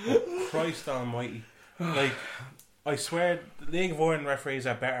 But Christ Almighty, I swear, the League of Ireland referees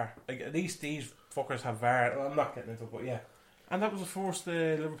are better. At least these fuckers have VAR. I'm not getting into it, but yeah. And that was the first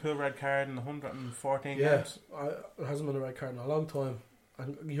Liverpool red card in 114 games. It hasn't been a red card in a long time.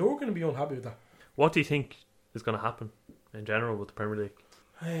 And you're going to be unhappy with that. What do you think is going to happen in general with the Premier League?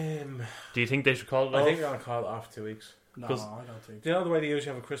 Do you think they should call it off? I think they're going to call it off 2 weeks. No, I don't think. Do you know the way they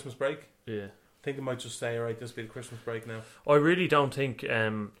usually have a Christmas break? Yeah. I think they might just say, alright, this will be the Christmas break now. I really don't think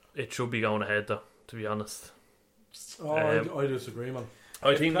it should be going ahead, though, to be honest. I disagree, man.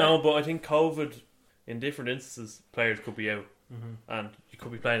 I think COVID, in different instances, players could be out. Mm-hmm. And you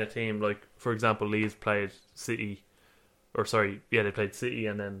could be playing a team like, for example, Leeds played City, they played City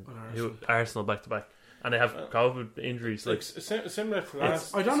and then Arsenal back to back, and they have COVID injuries. Like similar to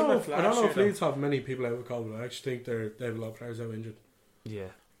last. I don't know if Leeds have many people out with COVID. I actually think they have a lot of players out injured. Yeah.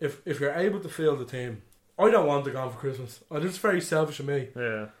 If you're able to field the team, I don't want to go for Christmas. It's very selfish of me.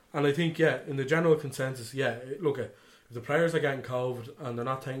 Yeah. And I think in the general consensus, look if the players are getting COVID and they're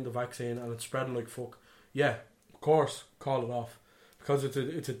not taking the vaccine and it's spreading like fuck, of course, call it off, because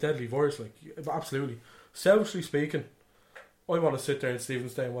it's a deadly virus. Like, absolutely. Selfishly speaking, I want to sit there in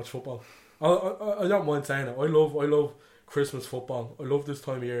Stephen's Day and watch football. I don't mind saying it. I love Christmas football. I love this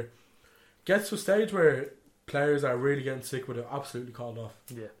time of year. Gets to a stage where players are really getting sick with it. Absolutely called off.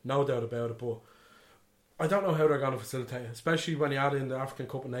 Yeah, no doubt about it. But I don't know how they're going to facilitate it, especially when you add in the African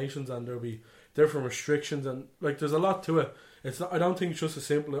Cup of Nations and there'll be different restrictions and there's a lot to it. It's not. I don't think it's just as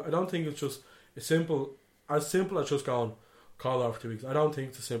simple. I don't think it's just as simple as just going call off 2 weeks. I don't think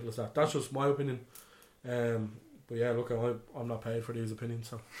it's as simple as that. That's just my opinion. But yeah, look, I'm not paid for these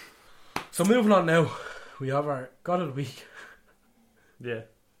opinions. So moving on now, we have our God of the Week. Yeah.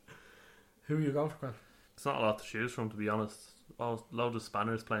 Who are you going for, Grant? It's not a lot to choose from, to be honest. A load of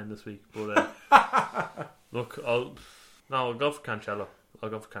spanners playing this week, but look, I'll go for Cancelo.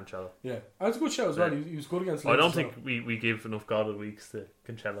 Yeah, that's a good show as well. He was good against Leeds. I don't think we give enough God of the Weeks to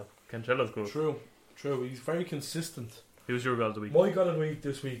Cancelo. Cancelo's good. True. He's very consistent. Who's your God of the Week? My God of the Week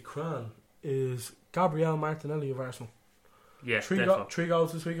this week, Cran, is Gabriel Martinelli of Arsenal. Yeah, three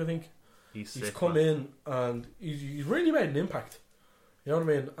goals this week, I think. He's come in and he's really made an impact. You know what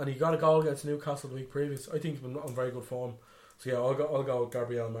I mean? And he got a goal against Newcastle the week previous. I think he's been on very good form. So yeah, I'll go with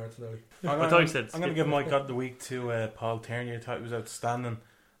Gabriel Martinelli. I'm going to give my God of the Week to Paul Tierney. I thought he was outstanding.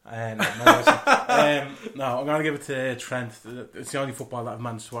 I'm going to give it to Trent. It's the only football that I've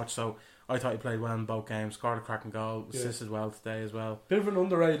managed to watch, so I thought he played well in both games. Scored a cracking goal, assisted well today as well. Bit of an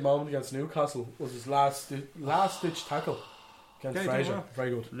underrated moment against Newcastle was his last ditch tackle against Fraser. Well.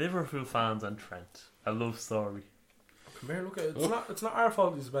 Very good. Liverpool fans and Trent, a love story. Come here, look at it. It's not our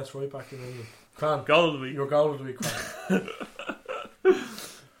fault he's the best right back in England. Cran, goal of the week. Your goal of the week, Cran.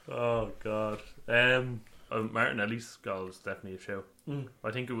 Oh God. Martinelli's goal was definitely a show.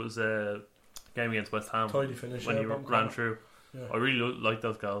 I think it was a game against West Ham. Tidy finish when he ran through. Yeah. I really like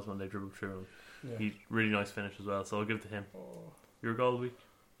those goals when they dribbled through. He really nice finish as well. So I'll give it to him. Your goal of the week?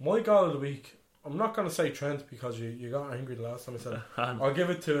 My goal of the week. I'm not going to say Trent because you got angry the last time I said it. I'll give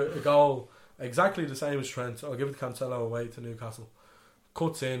it to a goal exactly the same as Trent. I'll give it to Cancelo away to Newcastle.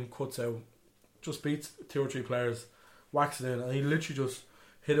 Cuts in, cuts out, just beats 2 or 3 players, whacks it in, and he literally just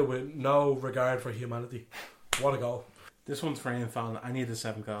hit it with no regard for humanity. What a goal. This one's for Ian Fallon. I need the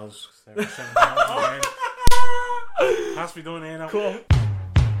 7 goals. There were 7 goals. Has to be done here now. Cool.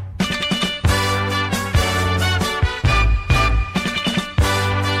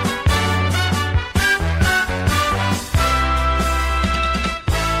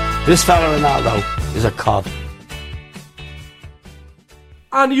 This fella Ronaldo is a cod.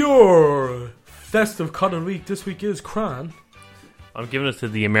 And your festive cod of the week this week is Cran. I'm giving it to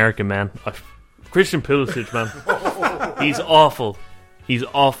the American man. Christian Pulisic, man. He's awful. He's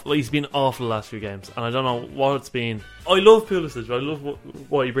awful. He's been awful the last few games, and I don't know what it's been. I love Pulisic. I love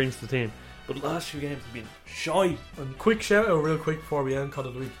what he brings to the team, but the last few games have been shy. And quick shout out, real quick, before we end cod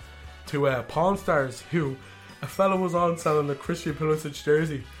of the week, to Pawn Stars, who a fella was on selling a Christian Pulisic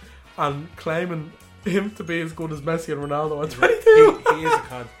jersey and claiming him to be as good as Messi and Ronaldo at 22. He is a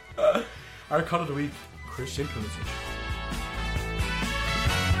cod. Our cod of the week, Christian Pulisic.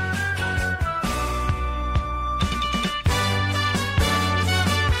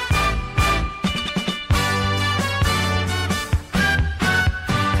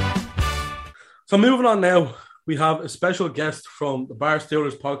 So moving on now, we have a special guest from the Bar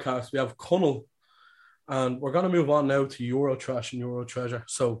Steelers podcast. We have Connell, and we're going to move on now to Euro Trash and Euro Treasure.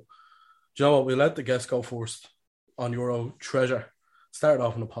 So, do you know what? We'll let the guest go first on Euro Treasure. Start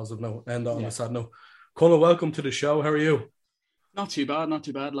off on a positive note, end on a sad note. Connell, welcome to the show. How are you? Not too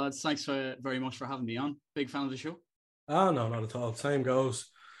bad, lads. Thanks very much for having me on. Big fan of the show. No, not at all. Same goes.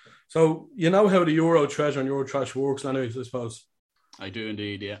 So, you know how the Euro Treasure and Euro Trash works anyways, I suppose? I do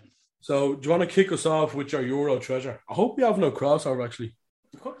indeed, yeah. So, do you want to kick us off with your Euro Treasure? I hope we have no crossover, actually,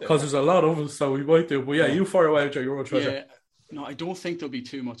 because there's a lot of us, so we might do. But yeah, you fire away with your Euro Treasure. Yeah, no, I don't think there'll be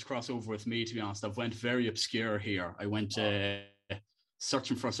too much crossover with me, to be honest. I've went very obscure here. I went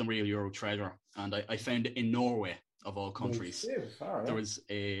searching for some real Euro Treasure, and I found it in Norway, of all countries. There was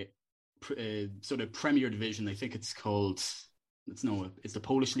a sort of Premier Division. I think it's called. It's the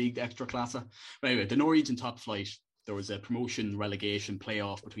Polish League, the Ekstraklasa. But anyway, the Norwegian top flight. There was a promotion relegation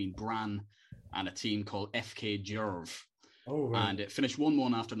playoff between Brann and a team called FK Djurv. Oh, right. And it finished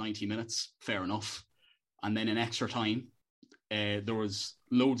 1-1 after 90 minutes. Fair enough. And then in extra time, there was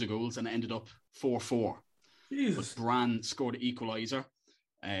loads of goals and it ended up 4-4. Jesus. But Brann scored an equaliser.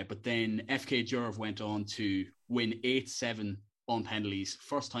 But then FK Djurv went on to win 8-7 on penalties.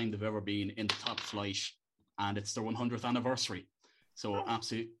 First time they've ever been in the top flight. And it's their 100th anniversary. So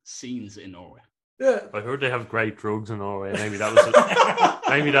absolute scenes in Norway. Yeah, I heard they have great drugs in Norway. Maybe that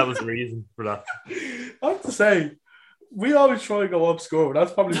was the reason for that. I have to say, we always try to go obscure, but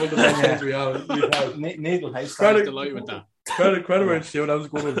that's probably one of the best things we've had. Needle Haystack. Delighted with that. Credit where it's due. That was a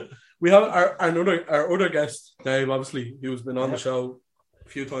good one. We have our other guest, Dave, obviously, who's been on the show a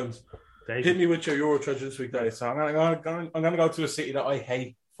few times. Dave. Hit me with your Euro Treasure this week, Dave. So I'm gonna go to a city that I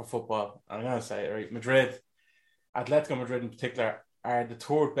hate for football. I'm gonna say it right. Madrid, Atletico Madrid in particular, are the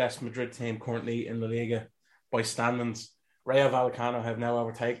third best Madrid team currently in La Liga by standings. Rayo Vallecano have now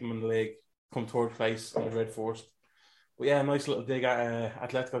overtaken them in the league, come third place, Madrid first. But yeah, nice little dig at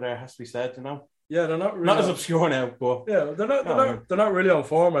Atletico there, has to be said, you know. Yeah, they're not really not as obscure now, but yeah, they're not really on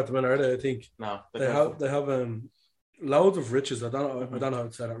form at the minute, are they? I think they have loads of riches. I don't know how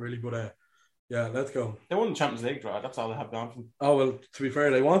to say that really, but yeah, let's go. They won the Champions League draw. That's all they have gone from. Oh well, to be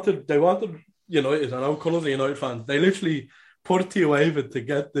fair, they wanted United. I know Cullen's a United fan. They literally put it to Ueva to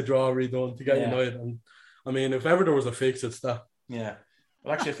get the draw redone, to get United. And I mean, if ever there was a fix, it's that. Yeah.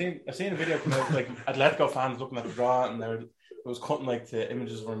 Well, actually, I've seen a video come out, like Atletico fans looking at the draw, and it was cutting like the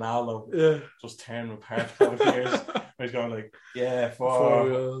images of Ronaldo, just tearing apart over the years. He's going like,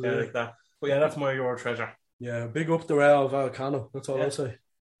 like that. But yeah, that's my Euro Treasure. Yeah, big up the Rayo Vallecano. That's all I'll say.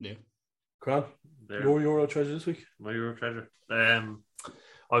 Yeah. Cran, your Euro Treasure this week? My Euro Treasure.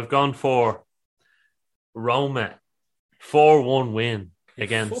 I've gone for Roma. 4-1 win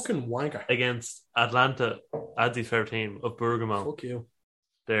against Atlanta, Adzi's favorite team of Bergamo. Fuck you.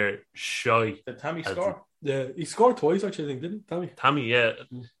 They're shy. Did Tammy score? Yeah, he scored twice actually, I think, didn't Tammy? Tammy, yeah.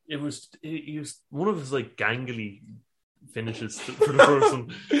 He was one of his like gangly finishes for the first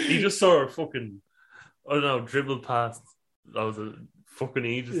one. He just saw a fucking, I don't know, dribbled past. That was a fucking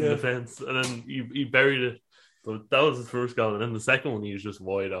ages in defence, and then he buried it. But that was his first goal, and then the second one he was just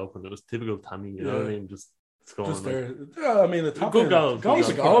wide open. It was typical Tammy, you know what I mean? Just scoring. Just there. Yeah, I mean, the top good end. goal. Goal's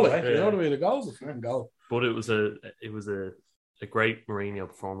a Good goal, goal. like, you know what I mean? A goal's a fucking goal. But it was a great Mourinho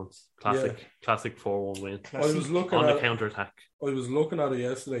performance. Classic 4-1 win. I was looking on at the counter attack. I was looking at it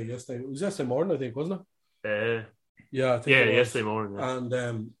yesterday. It was yesterday morning, I think, wasn't it? Yeah, I think it was. Yesterday morning. Yeah.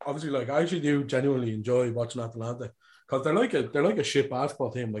 And obviously, like, I actually do genuinely enjoy watching Atalanta because they're like a shit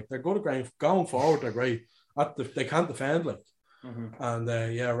basketball team. Like, they're good at going forward. They're great. They can't defend, like. Mm-hmm. And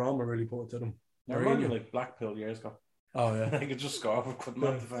Roma really put it to them. They're running like Blackpool years ago. Oh yeah, they could just score but could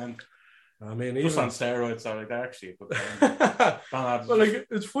not defend. I mean, just on steroids, so like they're actually a good but like,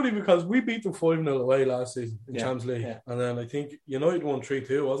 it's funny because we beat them 5-0 away last season in Champions League, and then I think United won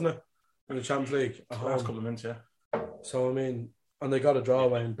 3-2, wasn't it, in the Champions League? Last couple of minutes, So I mean, and they got a draw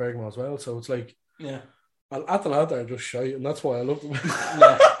away in Bergamo as well. So it's like, and Atalanta are just shy, and that's why I love them.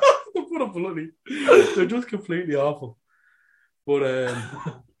 They put up bloody. They're just completely awful. But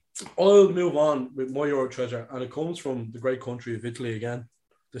I'll move on with my Euro treasure, and it comes from the great country of Italy again,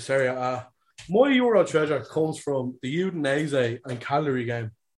 the Serie A. My Euro treasure comes from the Udinese and Cagliari game.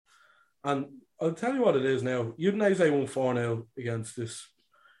 And I'll tell you what it is now. Udinese won 4-0 against this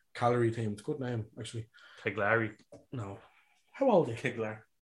Cagliari team. It's a good name, actually. Cagliari. No. How old are you? Cagliari.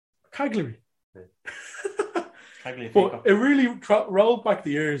 Cagliari. But it really rolled back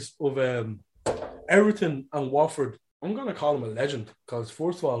the years of Everton and Watford. I'm going to call him a legend because,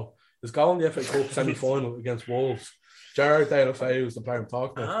 first of all, his goal in the FA Cup semi-final against Wolves. Gerard Deulofeu was the player I'm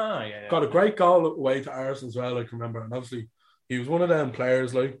talking about. Got a great goal away to Arsenal as well, I can remember. And obviously, he was one of them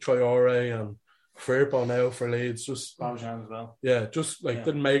players like Traore and Firpo now for Leeds. Just Valjean as well. Yeah, just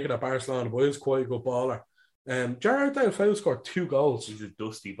didn't make it at Barcelona, but he's quite a good baller. Gerard Deulofeu scored 2 goals. He's a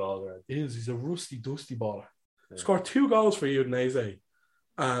dusty baller. He's a rusty, dusty baller. Yeah. Scored 2 goals for Udinese,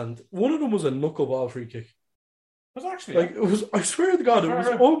 and one of them was a knuckleball free kick. It was actually like it was. I swear to God, it was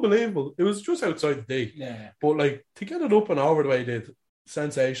unbelievable. It was just outside the D. Yeah. But like to get it up and over the way he did,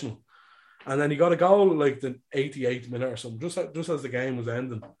 sensational. And then he got a goal like the 88th minute or something, just as the game was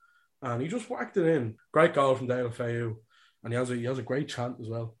ending, and he just whacked it in. Great goal from Deulofeu, and he has a great chant as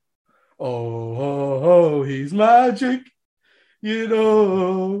well. Oh, he's magic,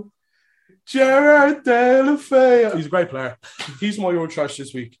 Gerard Deulofeu. He's a great player. He's my Euro trash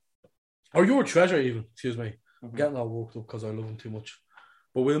this week, or Euro treasure even. Excuse me. I'm getting all worked up because I love him too much.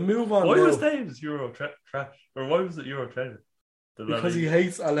 But we'll move on. Why now. was Dave's Euro trash? Or why was it Euro treasure? Because he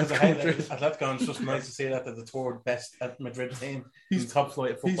hates Atletico Madrid. Atletico, and it's just nice to see that they're the third best Madrid team. He's top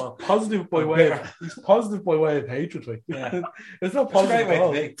flight of football. He's positive by way of hatred. Like. Yeah. It's not positive at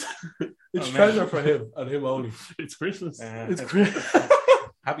all. It's treasure for him and him only. It's Christmas. It's Christmas.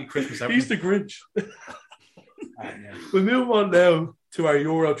 Happy Christmas, everyone. He's the Grinch. We'll move on now to our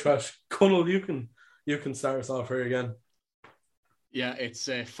Euro trash. Connell, you can start us off here again. Yeah, it's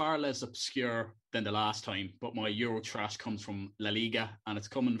far less obscure than the last time, but my Euro trash comes from La Liga, and it's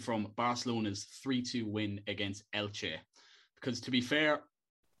coming from Barcelona's 3-2 win against Elche. Because to be fair,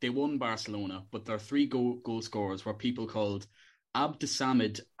 they won Barcelona, but their 3 goal scorers were people called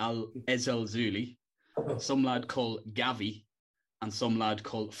Abdesamid Al-Ezelzuli, some lad called Gavi, and some lad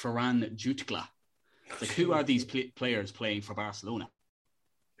called Ferran Jutkla. Like, who are these players playing for Barcelona?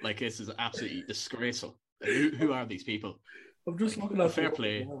 Like, this is absolutely disgraceful. Who are these people? I'm just looking at fair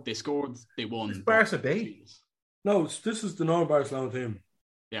play. They scored, they won. It's Barca B. No, this is the non-Barcelona team.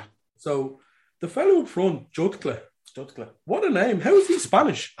 Yeah. So the fellow up front, Jutkla. What a name! How is he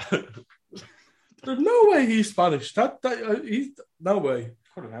Spanish? There's no way he's Spanish. He's no way.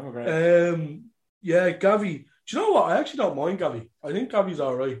 Yeah, Gavi. Do you know what? I actually don't mind Gavi. I think Gavi's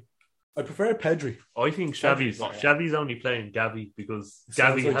all right. I prefer Pedri. I think Xavi's only playing Gavi because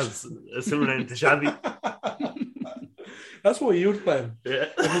Gavi has a similar name to Xavi. That's what you'd play him. Yeah.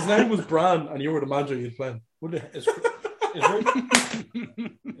 If his name was Bran and you were the manager, you'd play him. Wouldn't it?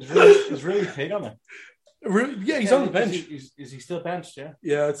 Is really big on it. Yeah, he's on the bench. Is he still benched? Yeah.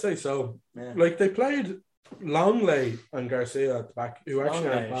 Yeah, I'd say so. Yeah. Like they played Longley and Garcia at the back, who actually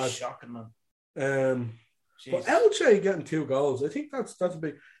aren't bad. Shocking, man. But Elche getting 2 goals, I think that's a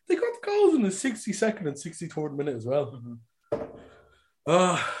big. They got the goals in the 62nd and 63rd minute as well.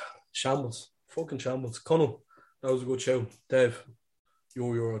 Shambles, fucking shambles. Connell, that was a good show. Dave,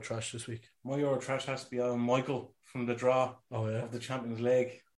 your Euro trash this week. My Euro trash has to be Michael from the draw of the Champions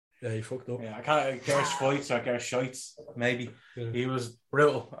League. Yeah, he fucked up. Yeah, I can't Gersh fights or Gersh shites, maybe. Yeah. He was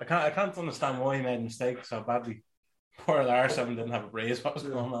brutal. I can't understand why he made a mistake so badly. Poor R7 didn't have a brace. What was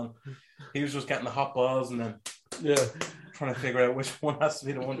going on? He was just getting the hot balls and then trying to figure out which one has to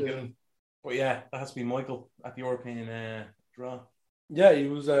be the one to give him. But yeah, that has to be Michael at the European draw. Yeah, he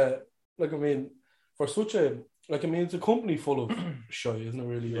was for such a it's a company full of shy, isn't it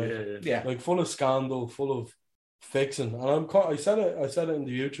really? Yeah. Like full of scandal, full of fixing, and I said it in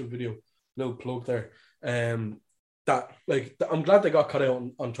the YouTube video, little plug there, that like I'm glad they got cut out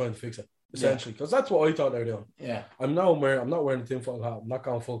on trying to fix it, essentially, because that's what I thought they were doing. Yeah. I'm not wearing a tinfoil hat. I'm not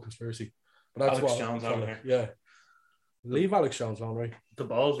going full conspiracy. But that's Alex what Jones over here. Yeah. Leave Alex Jones on, right? The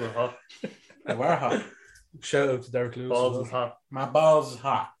balls were hot. They were hot. Shout out to Derek Lewis. Balls is hot. My balls is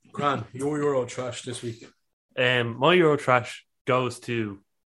hot. Gran, your Euro trash this week. My Euro trash goes to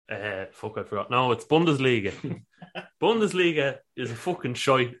I forgot. No, it's Bundesliga. Bundesliga is a fucking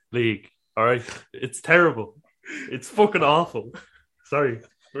shite league. All right, it's terrible. It's fucking awful. Sorry,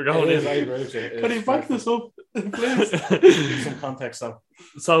 we're going in. Can you back this up, please? Give some context, though.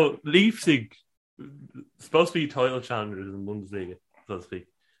 So Leipzig, supposed to be title challengers in Bundesliga, so to speak,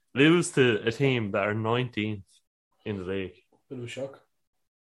 lose to a team that are 19th in the league. Bit of a shock.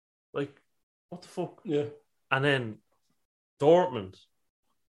 Like, what the fuck? Yeah. And then Dortmund,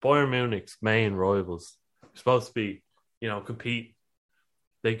 Bayern Munich's main rivals, supposed to be, compete.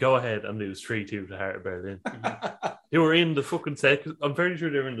 They go ahead and lose 3-2 to Hertha Berlin. They were in the fucking second. I'm pretty sure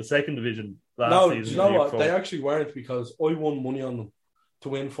they were in the second division last season. Do you know what? They actually weren't, because I won money on them to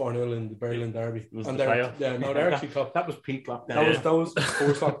win 4-0 in the Berlin derby. They're actually top. That was peak lockdown. That was the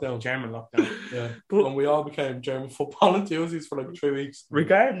first lockdown. German lockdown. Yeah. When we all became German football enthusiasts for like 3 weeks.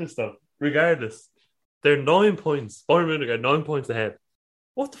 Regardless, they're 9 points. Bayern Munich are 9 points ahead.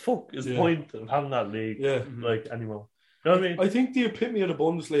 What the fuck is the point of having that league? Yeah. Anymore? You know what I mean? I think the epitome of the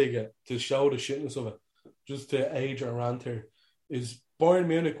Bundesliga, to show the shitness of it, just to age our rant here, is Bayern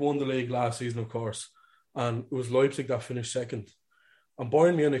Munich won the league last season, of course, and it was Leipzig that finished second. And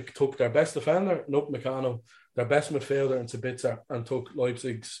Bayern Munich took their best defender, Upamecano, their best midfielder, and Sabitzer, and took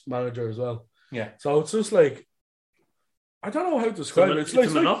Leipzig's manager as well. Yeah. So it's just like, I don't know how to describe it. It's like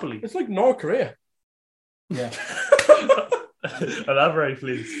a monopoly. It's like North Korea. Yeah. Elaborate,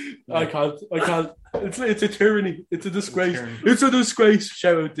 please. I can't. It's a tyranny. It's a disgrace. It's a disgrace.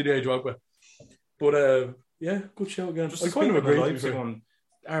 Shout out to the Drogba. But good shout again. Just I kind of agree with you.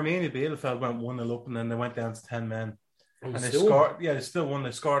 Arminia Bielefeld went 1-0 up, and then they went down to 10 men. And they scored. Yeah, they still won.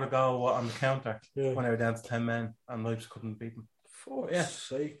 They scored a goal on the counter when they were down to 10 men, and Leipzig couldn't beat them.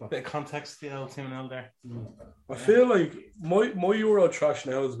 Sake, man. Bit of context to the old team and L there. I feel like my Euro trash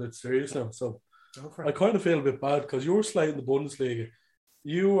now is a bit serious now, so I kind of feel a bit bad, because you're slating the Bundesliga.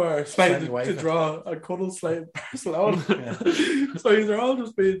 You are slated to draw a cuddle slating Barcelona. So they're all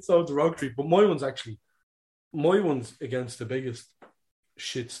just being so derogatory. But my one's against the biggest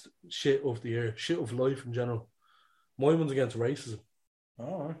shit of the year, shit of life in general. My one's against racism.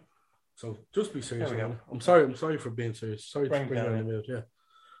 Oh, so just be serious. I'm sorry for being serious. Sorry to bring down the mood. Yeah,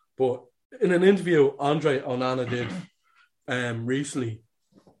 but in an interview Andre Onana did recently,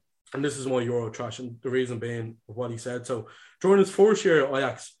 and this is my Euro trash, and the reason being what he said. So during his first year at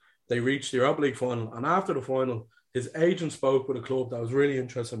Ajax, they reached the Europa League final, and after the final, his agent spoke with a club that was really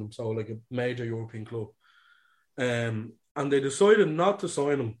interested in him, so like a major European club, and they decided not to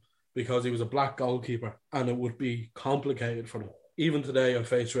sign him because he was a black goalkeeper, and it would be complicated for them. Even today, I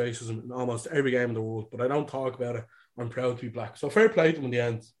face racism in almost every game in the world, but I don't talk about it. I'm proud to be black. So fair play to him in the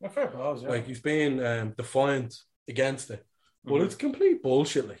end. Fair play, yeah. Like, he's being defiant against it. But it's complete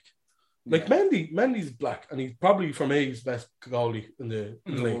bullshit, Mendy's black, and he's probably, for me, his best goalie in the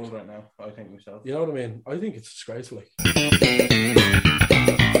league world right now. I think myself. You know what I mean? I think it's disgraceful.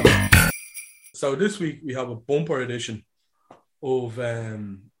 So this week we have a bumper edition of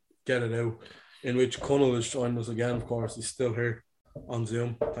Get It Out, in which Connell is joining us again. Of course, he's still here on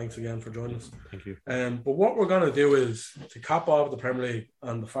Zoom. Thanks again for joining us. Thank you. But what we're going to do is, to cap off the Premier League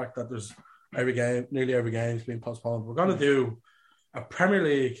and the fact that there's nearly every game is being postponed, we're going to do a Premier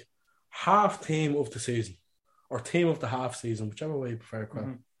League half team of the season, or team of the half season, whichever way you prefer.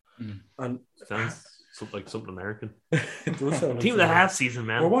 And sounds like something American. It does sound team of the half season,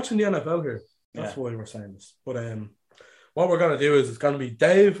 man. We're watching the NFL here. That's why we're saying this. But what we're going to do is, it's going to be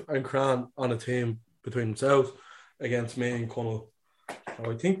Dave and Cran on a team between themselves against me and Connell.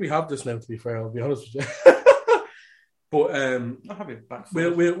 So I think we have this now, to be fair. I'll be honest with you. But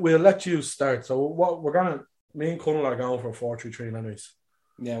we'll let you start. So what we're going to, me and Connell are going for a 4-3-3 anyways.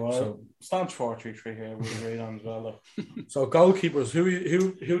 Yeah, well, staunch 4-3-3 here. We agreed on as well. So goalkeepers,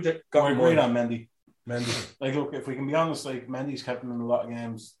 who got agreed on Mendy. Mendy. Like, look, if we can be honest, like, Mendy's kept him in a lot of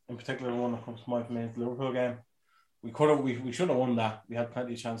games. In particular, the one that comes to mind for me is the Liverpool game. We should have won that. We had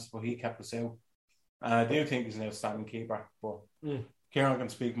plenty of chances, but he kept us out. And I do think he's an outstanding keeper. But Kieran can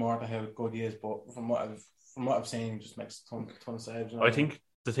speak more to how good he is. But from what I've seen, he just makes a ton of saves. I think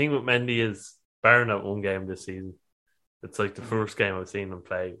the thing with Mendy is, barring that one game this season, it's like the first game I've seen him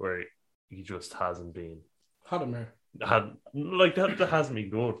play where he just hasn't been. Had him there. That hasn't been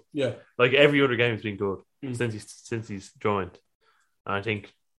good. Yeah. Like, every other game's been good. since he's joined. And I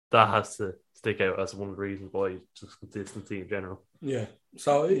think that has to stick out as one of the reasons why just consistency in general. Yeah.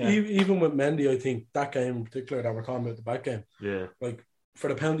 So even with Mendy, I think that game in particular that we're talking about, the back game. Yeah. Like for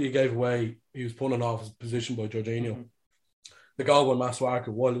the penalty he gave away, he was pulling off his position by Jorginho. The goal by Masuaku,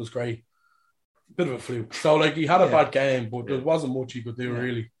 while it was great, bit of a fluke. So like he had a bad game, but there wasn't much he could do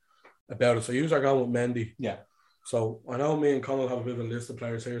really about it. So you are going with Mendy. Yeah. So I know me and Connell have a bit of a list of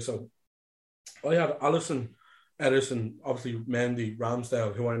players here. So I have Alisson, Ederson, obviously Mendy,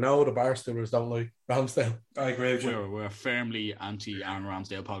 Ramsdale, who I know the Barstillers don't like. Ramsdale. I agree with you. We're firmly anti-Aaron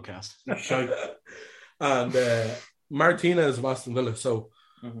Ramsdale podcast. And Martinez of Aston Villa. So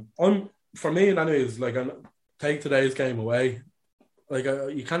for me, anyways, like take today's game away. Like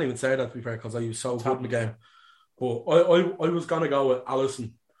you can't even say that to be fair because I was so good in the game. But I was gonna go with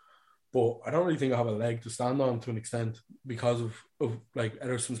Alisson, but I don't really think I have a leg to stand on to an extent because of like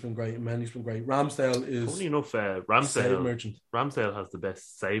Ederson's been great and Mendy's been great. Ramsdale is funny enough. Ramsdale has the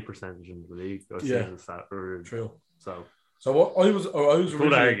best save percentage in the league. True. So I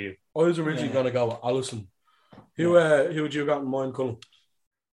was originally gonna go with Alisson. Who would you got in mind, Colin?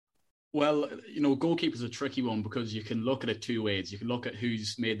 Well, goalkeeper's a tricky one because you can look at it two ways. You can look at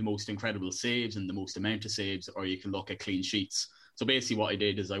who's made the most incredible saves and the most amount of saves, or you can look at clean sheets. So basically what I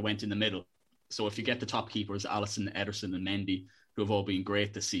did is I went in the middle. So if you get the top keepers, Alisson, Ederson and Mendy, who have all been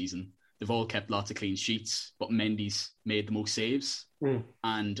great this season, they've all kept lots of clean sheets, but Mendy's made the most saves.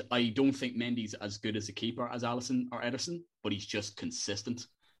 And I don't think Mendy's as good as a keeper as Alisson or Ederson, but he's just consistent.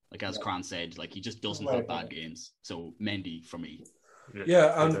 Like as Cran said, like he just doesn't have bad games. So Mendy for me.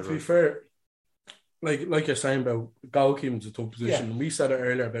 Yeah, and to be fair, like you're saying about goalkeeping's a tough position. And we said it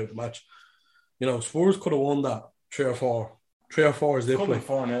earlier about the match. Spurs could have won that 3 or 4. 3 or 4 is it. Could have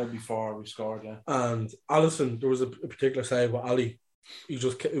 4-0 before we scored, yeah. And Alisson, there was a particular save with Ali. It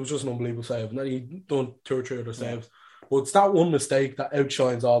was just an unbelievable save. And then he done 2 or 3 other saves. But it's that one mistake that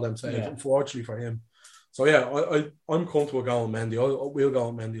outshines all them saves, unfortunately for him. So I'm comfortable going with Mendy. We'll go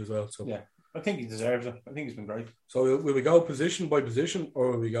with Mendy as well. So yeah. I think he deserves it. I think he's been great. So will we go position by position,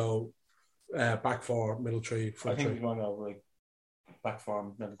 or will we go back 4, middle 3, front 3? I think we're going to go like back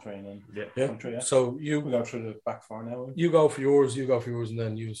 4, middle 3, and then front 3. Yeah. So we go through the back 4 now. You go for yours, and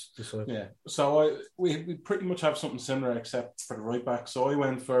then you decide. Yeah. So we pretty much have something similar except for the right back. So I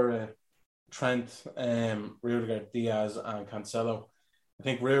went for Trent, Rudiger, Diaz, and Cancelo. I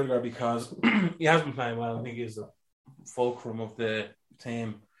think Rudiger because he has been playing well. I think he's the fulcrum of the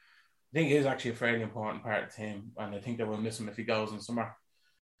team. I think he is actually a fairly important part of the team, and I think they will miss him if he goes in summer.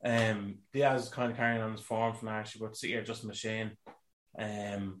 Diaz is kind of carrying on his form from last year, but City are just a machine.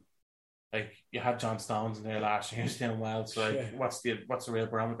 Like you had John Stones in there last year, he was doing well. So what's the real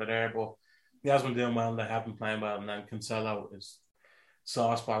barometer there? But he has been doing well. They have been playing well, and then Cancelo is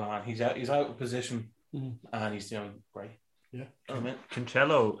so spot on. He's out of position, and he's doing great. Yeah,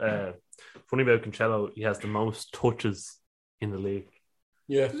 Cancelo. Funny about Cancelo, he has the most touches in the league.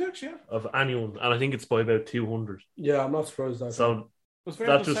 Yeah, of anyone, and I think it's by about 200. Yeah, I'm not surprised that. So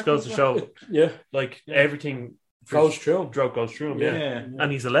that just goes to show, everything goes through him. Yeah,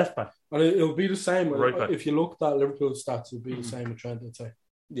 and he's a left back. And it'll be the same. Right back. If you looked at Liverpool's stats, it'll be the same with Trent, I'd say.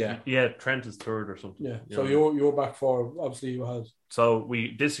 Yeah, Trent is third or something. Yeah. So you're back 4. Obviously, you had. So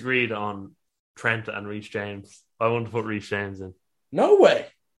we disagreed on Trent and Reece James. I want to put Reece James in. No way.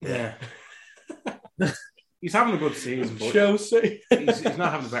 Yeah. He's having a good season, but Chelsea. he's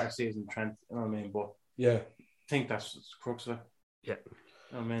not having a better season than Trent, you know what I mean? But yeah, I think that's the crux of it. Yeah. You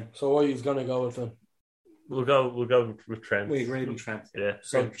know what I mean? So what he's gonna go with then? We'll go with Trent. We agreed with Trent. Yeah.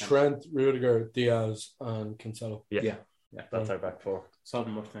 So Trent, Rudiger, Diaz, and Cancelo. Yeah. That's our back 4. Solid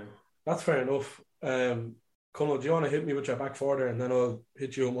enough then. That's fair enough. Connell, do you want to hit me with your back 4 there, and then I'll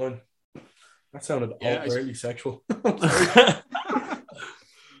hit you with mine? That sounded overtly sexual.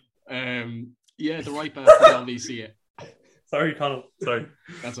 Yeah, the right back is obviously Sorry, Connell. Sorry.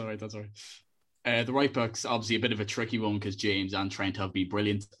 That's all right. The right back's obviously a bit of a tricky one because James and Trent have been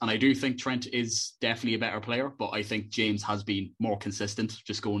brilliant. And I do think Trent is definitely a better player, but I think James has been more consistent,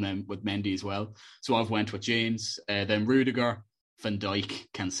 just going with Mendy as well. So I've went with James, then Rudiger, Van Dijk,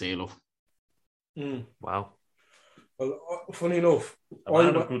 Cancelo. Wow. Well, funny enough, a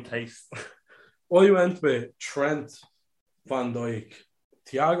man of good taste. I went with Trent, Van Dijk,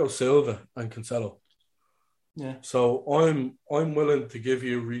 Thiago Silva and Cancelo. Yeah. So I'm willing to give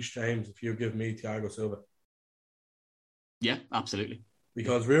you Reece James if you give me Thiago Silva. Yeah, absolutely.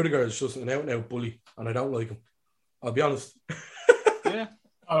 Because Rudiger is just an out-and-out bully, and I don't like him. I'll be honest. Yeah.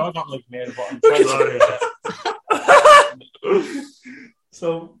 I don't like him, but I'm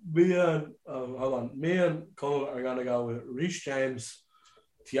So me and Connell are gonna go with Reece James,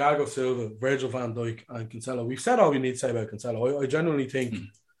 Thiago Silva, Virgil van Dijk, and Cancelo. We've said all we need to say about Cancelo. I genuinely think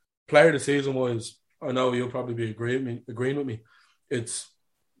player of the season was. I know you'll probably be agreeing with me. It's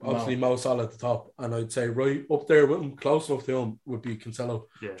obviously Mo Salah at the top, and I'd say right up there with him, close enough to him, would be Cancelo.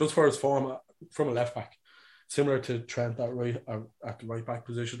 Yeah. Just for his form from a left back, similar to Trent at the right back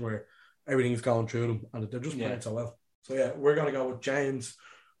position where everything's going through them, and they're just playing so well. So yeah, we're gonna go with James,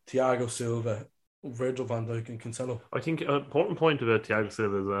 Thiago Silva, Virgil van Dijk, and Cancelo. I think an important point about Thiago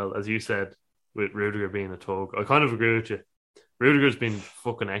Silva as well, as you said, with Rudiger being a tug. I kind of agree with you. Rudiger's been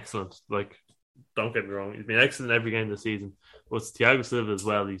fucking excellent. Like, don't get me wrong, he's been excellent every game this season. But Thiago Silva as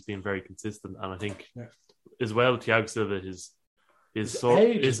well, he's been very consistent, and I think as well, Thiago Silva his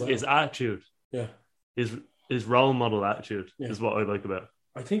attitude, his role model attitude is what I like about.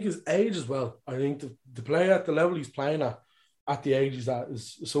 I think his age as well. I think the player at the level he's playing at the age he's at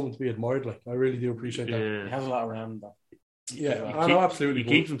is something to be admired. Like, I really do appreciate that. He has a lot around that. Yeah, I know, absolutely. He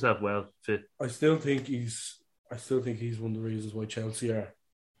keeps himself well fit. I still think he's one of the reasons why Chelsea are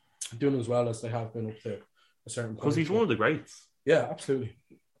doing as well as they have been up to a certain point. Because he's one of the greats. Yeah, absolutely.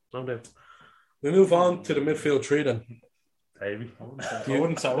 No doubt. We move on to the midfield three then. Maybe. I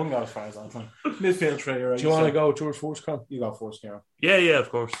wouldn't go as far as that. Midfield three. Right? Do you want to go towards first, Con? You go first, Kieran. Yeah, of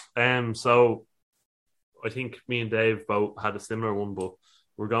course. So I think me and Dave both had a similar one, but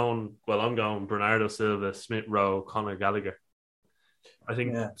I'm going Bernardo Silva, Smith Rowe, Conor Gallagher. I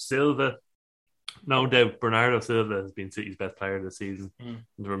think Silva, no doubt, Bernardo Silva has been City's best player this season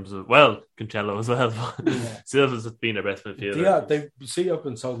in terms of, Cancelo as well. Silva's been their best midfielder. Yeah, they've City up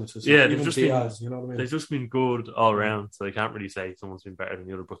in so much. Yeah, they've just Diaz, you know what I mean? They've just been good all round, so you can't really say someone's been better than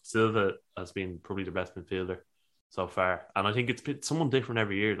the other. But Silva has been probably the best midfielder so far, and I think it's been someone different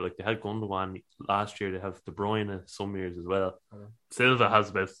every year. Like, they had Gundogan last year, they have De Bruyne some years as well. Silva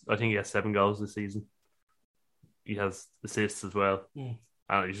has I think he has 7 goals this season. He has assists as well.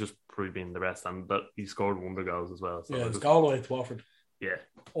 And he's just probably been the best, and that he scored wonder goals as well. So his goal away to Watford. Yeah.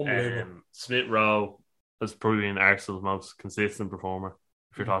 Unbelievable. Smith Rowe has probably been Arsenal's most consistent performer,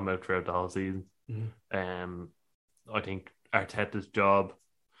 if you're talking about throughout the whole season. I think Arteta's job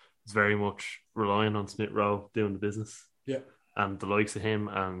is very much relying on Smith Rowe doing the business. Yeah. And the likes of him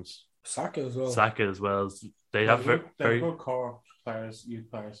and Saka as well. They have very good core players, youth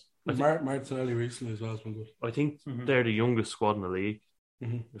players. Martinelli recently as well has been good. I think they're the youngest squad in the league,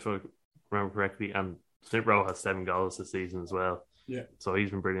 if I remember correctly. And Smith Rowe has 7 goals this season as well. Yeah. So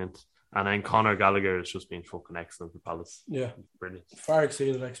he's been brilliant. And then Conor Gallagher has just been fucking excellent for Palace. Yeah. Brilliant. Far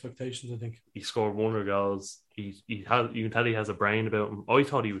exceeded expectations, I think. He scored wonder goals. You can tell he has a brain about him. I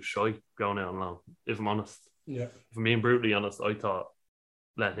thought he was shy going out on loan, if I'm honest. Yeah. If I'm being brutally honest, I thought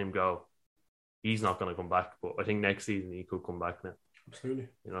letting him go, he's not going to come back. But I think next season he could come back now. Absolutely.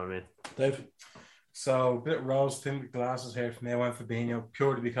 You know what I mean? Dave? So, a bit rose-tinted glasses here for me. I went for Fabinho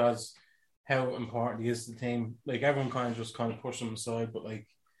purely because how important he is to the team. Like, everyone kind of pushed him aside, but like,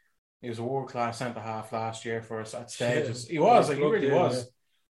 he was a world-class centre-half last year for us at stages. He was, he really was.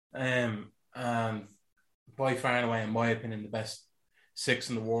 And by far and away, in my opinion, the best 6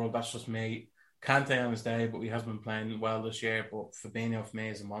 in the world. That's just me. Kante on his day, but he has been playing well this year. But Fabinho for me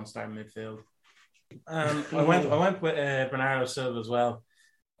is a monster in midfield. I went with Bernardo Silva as well.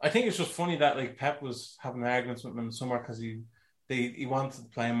 I think it's just funny that like Pep was having arguments with him in the summer because he wanted to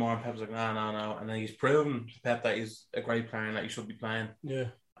play more, and Pep was like, no, and then he's proven to Pep that he's a great player and that he should be playing. Yeah,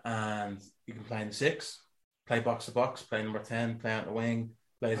 and you can play in the 6, play box to box, play number 10, play out the wing.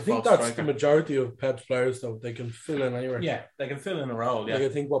 I think that's striker. The majority of Pep's players, though. They can fill in anywhere. Yeah, they can fill in a role. Yeah, like I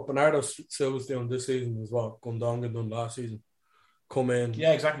think what Bernardo Silva's doing this season is what Gundogan done last season. Come in,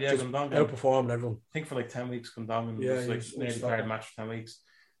 yeah, exactly. Yeah, Gundogan outperformed everyone. I think for like 10 weeks, Gundogan was like nearly played a match for 10 weeks.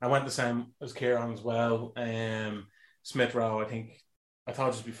 I went the same as Kieran as well. Smith Rowe, I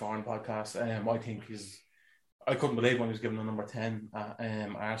thought just before on the podcast. I think I couldn't believe when he was given the number 10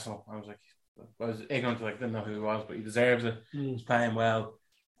 at Arsenal. I was ignorant, didn't know who he was, but he deserves it. He's playing well.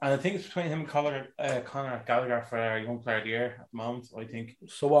 And I think it's between him and Conor Gallagher for our young player of the year at the moment, I think.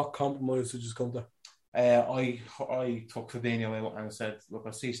 So what compromise did you come to? I took Fabinho out and said, look,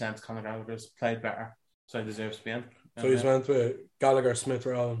 I see since Conor Gallagher's played better, so he deserves to be in. So you went with Gallagher, Smith,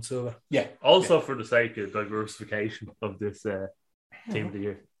 Rowe and Silva? Yeah. Also for the sake of diversification of this team of the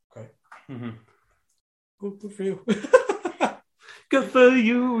year. Okay. Good for you. Good for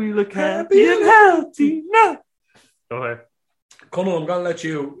you. We look happy and healthy now. Go ahead. Conor, I'm going to let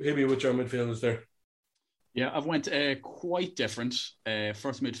you hit me with your midfielders there. Yeah, I've went quite different.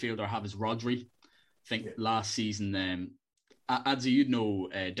 First midfielder I have is Rodri. I think last season, Adzi, you'd know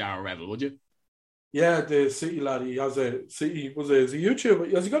Darrell Revel, would you? Yeah, the City lad. He has a City. Has a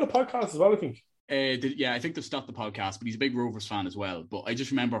YouTube? Has he got a podcast as well? I think. I think they've stopped the podcast, but he's a big Rovers fan as well. But I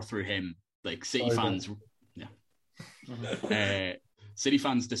just remember through him, like City fans, City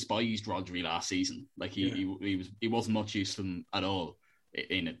fans despised Rodri last season. Like he wasn't much use to them at all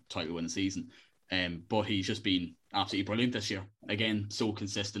in a title winning season. But he's just been absolutely brilliant this year. Again, so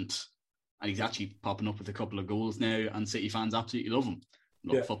consistent, and he's actually popping up with a couple of goals now, and City fans absolutely love him.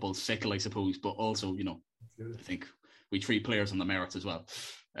 Look, football's fickle, I suppose, but also, I think we treat players on the merits as well.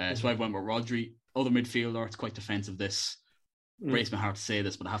 So I went with Rodri. Other midfielder, it's quite defensive. This breaks my heart to say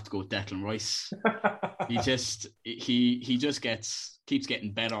this, but I have to go with Declan Rice. he just keeps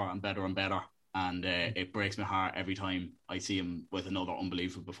getting better and better and better, and it breaks my heart every time I see him with another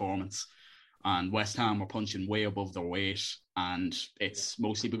unbelievable performance. And West Ham are punching way above their weight, and it's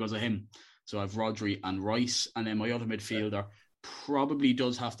mostly because of him. So I have Rodri and Rice, and then my other midfielder probably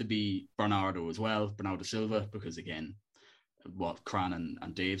does have to be Bernardo as well, Bernardo Silva, because again, what Cran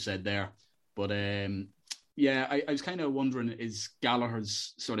and Dave said there. But I was kind of wondering, is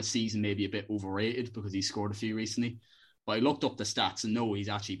Gallagher's sort of season maybe a bit overrated because he scored a few recently? But I looked up the stats, and no, he's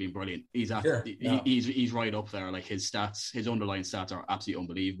actually been brilliant. He's right up there. Like his stats, his underlying stats are absolutely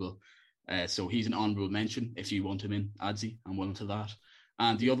unbelievable. So he's an honourable mention if you want him in, Adzi. I'm willing to that.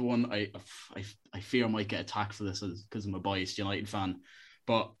 And the other one, I fear I might get attacked for this because I'm a biased United fan.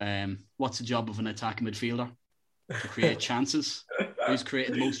 But what's the job of an attacking midfielder? To create chances. Who's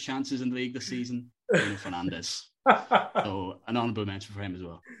created the most chances in the league this season? Bruno Fernandes. So an honourable mention for him as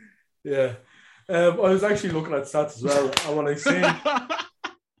well. Yeah. I was actually looking at stats as well. And when I see...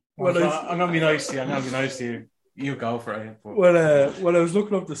 I'm going to be nice to you. You go for it. When I was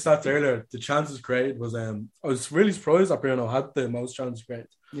looking up the stats earlier, the chances created was I was really surprised that Bruno had the most chances created.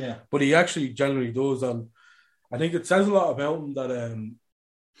 Yeah, but he actually generally does, and I think it says a lot about him that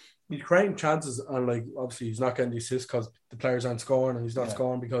he's creating chances, and like obviously he's not getting the assists because the players aren't scoring, and he's not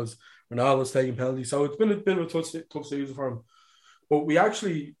scoring because Ronaldo's taking penalties. So it's been a bit of a tough season for him. But we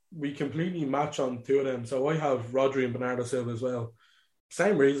completely match on two of them. So I have Rodri and Bernardo Silva as well.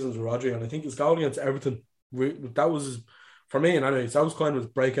 Same reasons with Rodri, and I think his goal against Everton. That was, for me, and anyways, that was kind of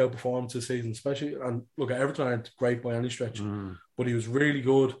his breakout performance this season, especially. And look, Everton aren't great by any stretch, but he was really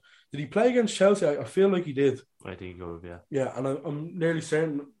good. Did he play against Chelsea? I feel like he did. I think he would, yeah. Yeah, and I'm nearly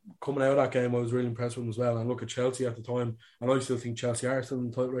certain coming out of that game, I was really impressed with him as well. And look at Chelsea at the time, and I still think Chelsea are still in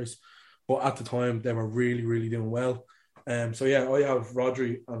the title race, but at the time they were really, really doing well. So yeah, I have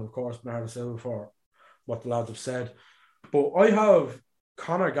Rodri and of course Bernardo Silva for what the lads have said, but I have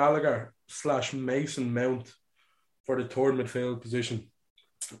Conor Gallagher / Mason Mount for the third midfield position,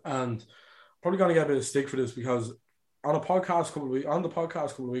 and probably going to get a bit of stick for this because on the podcast a couple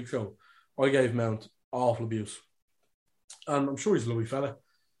of weeks ago, I gave Mount awful abuse, and I'm sure he's a lovely fella.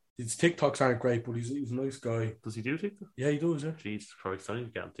 His TikToks aren't great, but he's a nice guy. Does he do TikTok? Yeah, he does. Yeah, jeez, probably starting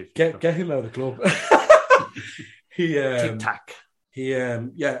to get on TikTok. Get him out of the club. TikTok.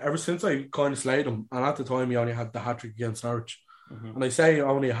 Ever since I kind of slayed him, and at the time he only had the hat-trick against Norwich. And I say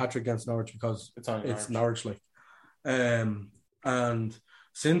only a hat-trick against Norwich because it's Norwich like. And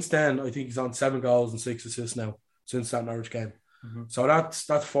since then, I think he's on 7 goals and 6 assists now since that Norwich game. So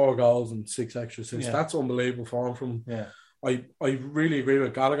that's 4 goals and 6 extra assists. Yeah. That's unbelievable form from him. Yeah. I really agree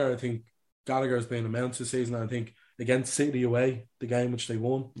with Gallagher. I think Gallagher's been immense this season. I think against City away, the game which they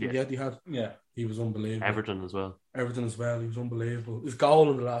won, the Etihad, he was unbelievable. Everton as well, he was unbelievable. His goal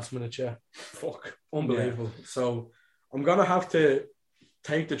in the last minute, unbelievable. Yeah. So I'm going to have to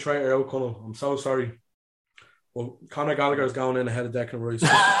take the traitor out, Conor. I'm so sorry. Well, Conor Gallagher's going in ahead of Declan Rice.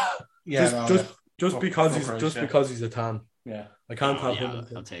 Because he's a tan. Yeah. I can't have him.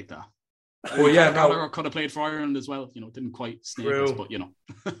 I'll take that. Well, Gallagher could have played for Ireland as well. Didn't quite snake us, but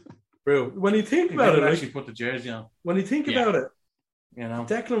Bro, when you think about it, actually put the jersey on. When you think about it,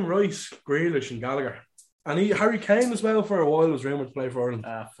 Declan Rice, Grealish, and Gallagher. And Harry Kane as well for a while was rumoured to play for Ireland.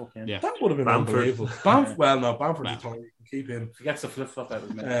 Fuck him. Yeah. That would have been unbelievable. Bamford's the time. You can keep him. If he gets the flip-flop out,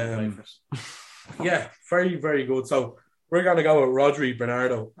 was yeah, very, very good. So we're going to go with Rodri,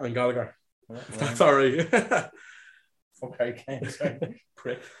 Bernardo, and Gallagher. If that's all right. Fuck Harry Kane. Sorry.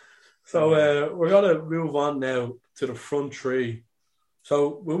 Prick. So we're going to move on now to the front three.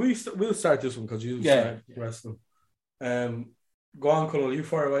 So we'll start this one because you start the rest of them. Go on, Conor, you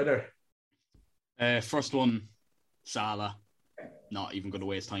fire away there. First one, Salah. Not even going to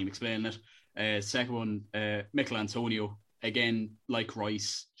waste time explaining it. Second one, Mikel Antonio. Again, like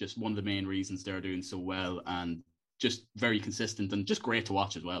Rice, just one of the main reasons they're doing so well and just very consistent and just great to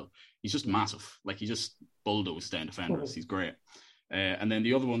watch as well. He's just massive. Like, he just bulldozes down defenders. He's great. And then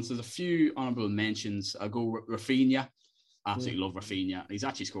the other ones, there's a few honourable mentions. I'll go Rafinha. Absolutely love Rafinha. He's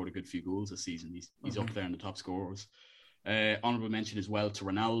actually scored a good few goals this season. He's up there in the top scorers. Honourable mention as well to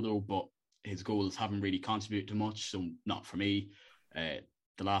Ronaldo, but his goals haven't really contributed to much, so not for me. The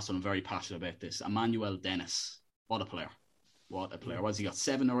last one, I'm very passionate about this. Emmanuel Dennis. What a player. What a player. What's he got?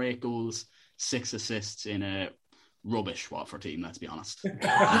 7 or 8 goals, 6 assists in a rubbish Watford team, let's be honest.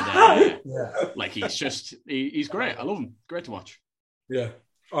 And, like, he's great. I love him. Great to watch. Yeah.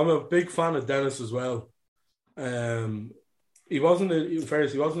 I'm a big fan of Dennis as well. He wasn't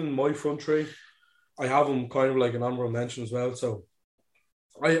in my front three. I have him kind of like an honorable mention as well. So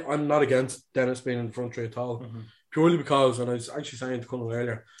I'm not against Dennis being in the front three at all. Purely because, and I was actually saying to Conor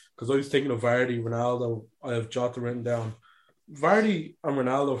earlier, because I was thinking of Vardy, Ronaldo, I have Jota written down. Vardy and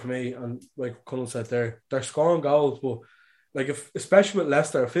Ronaldo for me, and like Conor said there, they're scoring goals, but like especially with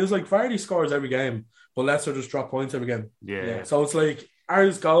Leicester, it feels like Vardy scores every game, but Leicester just drop points every game. Yeah. So it's like, are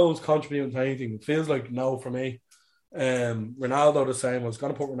his goals contributing to anything? It feels like no for me. Ronaldo the same. I was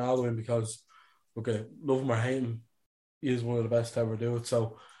going to put Ronaldo in because, okay, love him or hate him, he is one of the best to ever do it.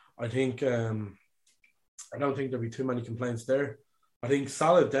 So I think, I don't think there'll be too many complaints there. I think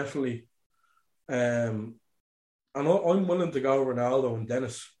Salah definitely, and I'm willing to go Ronaldo and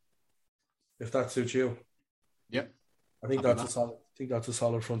Dennis, if that suits you. Yep. I think that's a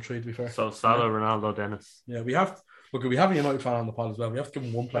solid front three, to be fair. So Salah, Ronaldo, Dennis. Yeah, we have a United fan on the pod as well. We have to give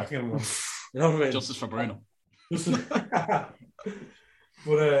him one player. You know what I mean? Justice for Bruno.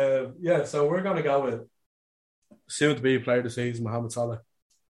 But yeah, so we're gonna go with soon to be player of the season, Mohamed Salah,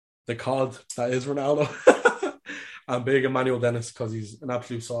 the cod that is Ronaldo, and big Emmanuel Dennis because he's an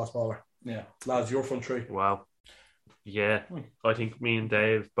absolute sauce baller. Yeah, lads, your front three. Wow. Yeah, I think me and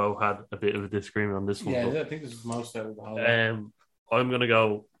Dave both had a bit of a disagreement on this one. Yeah, I think this is most out of the whole. I'm going to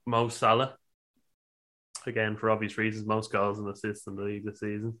go Mo Salah. Again, for obvious reasons, most goals and assists in the league this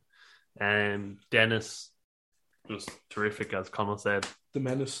season. Dennis, just terrific, as Conor said.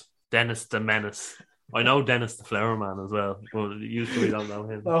 Dennis the Menace. I know Dennis the Flower Man as well, but usually don't know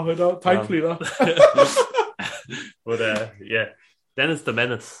him. No, I don't. Thankfully not. But yeah, Dennis the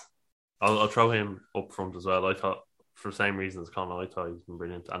Menace. I'll throw him up front as well. I thought, for the same reasons, Conor, I thought he's been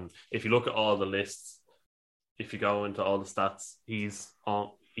brilliant. And if you look at all the lists, if you go into all the stats, he's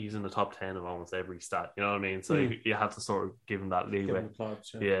in the top 10 of almost every stat. You know what I mean? So you have to sort of give him that leeway.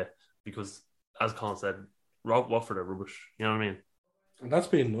 Yeah, because as Conor said, Watford are rubbish. You know what I mean? And that's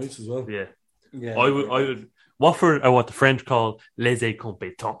been nice as well. Yeah. I would. Watford are what the French call les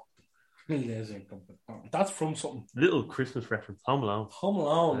incompetents. That's from something. Little Christmas reference. Home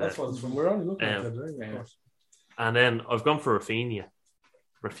Alone. That's what it's from. We're only looking at it today, of course. And then I've gone for Rafinha.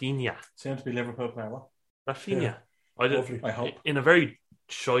 Seems to be Liverpool player. What? Rafinha. Yeah. I hope. In a very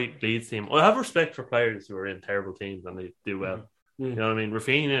shite Leeds team. I have respect for players who are in terrible teams and they do well. You know what I mean?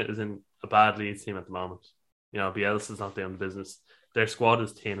 Rafinha is in a bad Leeds team at the moment. You know, Bielsa's not doing the business. Their squad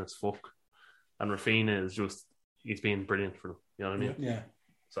is thin as fuck. And Rafinha is just, he's been brilliant for them. You know what I mean? Yeah.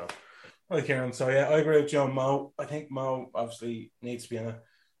 So. Hi, Kieran. So, yeah, I agree with John. Mo. I think Mo obviously needs to be in it.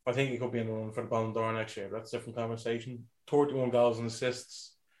 I think he could be in the run for the Ballon d'Or next year. That's a different conversation. 31 goals and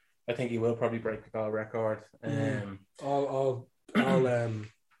assists. I think he will probably break the goal record.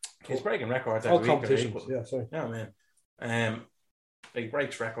 He's breaking records every competitions. week. Yeah, sorry. Yeah, man. He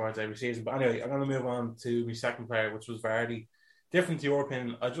breaks records every season. But anyway, I'm going to move on to my second player, which was Vardy. Different to your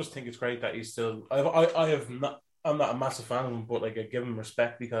opinion, I just think it's great that he's still. I'm not a massive fan of him, but like I give him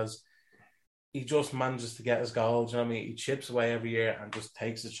respect because he just manages to get his goals. You know what I mean? He chips away every year and just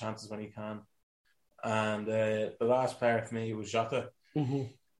takes his chances when he can. And the last player for me was Jota. Mm-hmm.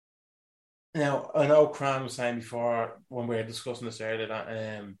 Now I know Cran was saying before when we were discussing this earlier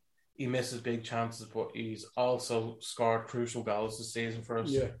that he misses big chances, but he's also scored crucial goals this season for us.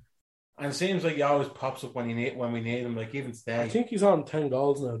 Yeah. And it seems like he always pops up when we need him, like even today. I think he's on 10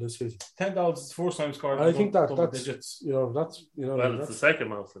 goals now this season. 10 goals is the first time scored. I think that's digits. It's the second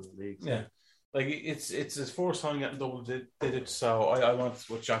most in the league. So. Yeah, like it's his first time getting double digits. So I wanted to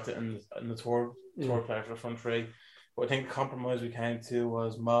put Jota in the third player for the front three. But I think the compromise we came to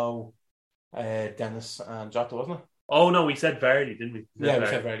was Mo, Dennis, and Jota, wasn't it? Oh no, we said Vardy, didn't we? We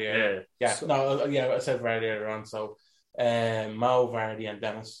said Vardy. I said Vardy earlier on. So. Mo, Vardy, and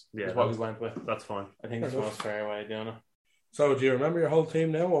Dennis is what we went with. That's fine. I think it's the most fair way of doing it. So, do you remember your whole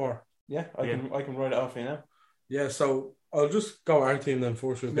team now, or I can write it off for you now. Yeah. So I'll just go our team then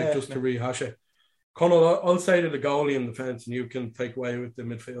first, to rehash it. Conor, I'll say to the goalie in defence, and you can take away with the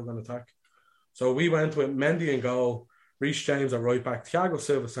midfield and attack. So we went with Mendy in goal, Reece James at right back, Thiago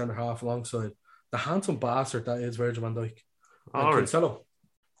Silva centre half alongside the handsome bastard that is Virgil van Dijk. And Cancelo.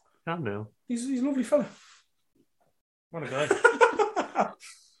 Can do. He's a lovely fella. What a guy.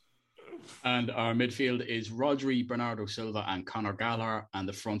 And our midfield is Rodri, Bernardo Silva and Conor Gallagher. And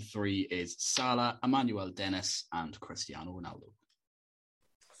the front three is Salah, Emmanuel Dennis and Cristiano Ronaldo.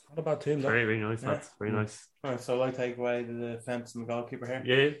 Not a bad team, though. Very, very nice, lads. Very nice. Right, so I take away the defence and the goalkeeper here.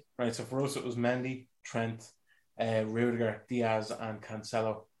 Yeah. Right, so for us it was Mendy, Trent, Rudiger, Diaz, and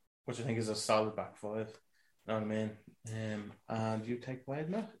Cancelo, which I think is a solid back five. You know what I mean? And you take away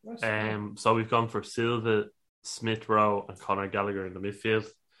that? So we've gone for Silva, Smith Rowe, and Conor Gallagher in the midfield,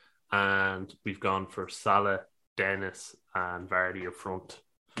 and we've gone for Salah, Dennis, and Vardy up front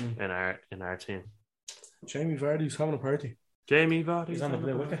in our team. Jamie Vardy's having a party. Jamie Vardy's He's on the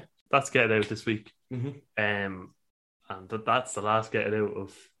blue wicket. That's Get It Out this week. Mm-hmm. And that's the last Get It Out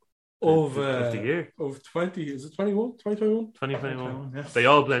of the year. Of 20, is it 21? 2021? 2021. Yeah. They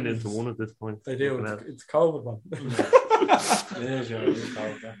all blend into one at this point. They do. It's COVID, man. It is, yeah. It is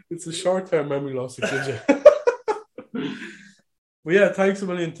COVID, yeah. It's a short-term memory loss that gives you. Well, yeah, thanks a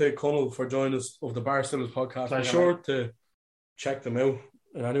million to Connell for joining us of the Barstillers podcast. Be sure to check them out.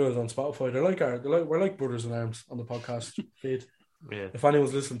 And anyone's on Spotify, we're like brothers in arms on the podcast feed. Yeah. If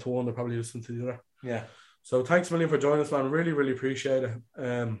anyone's listening to one, they're probably listening to the other. Yeah. So thanks a million for joining us, man. Really, really appreciate it.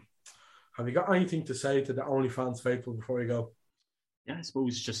 Have you got anything to say to the OnlyFans faithful before you go? Yeah, I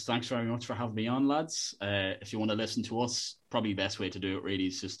suppose just thanks very much for having me on, lads. If you want to listen to us, probably the best way to do it really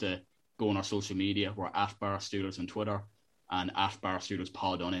is just to go on our social media. We're at Barstillers on Twitter and at Barstillers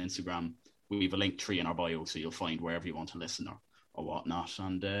Pod on Instagram. We have a link tree in our bio, so you'll find wherever you want to listen or whatnot.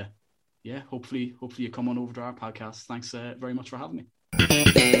 And yeah, hopefully you come on over to our podcast. Thanks very much for having me.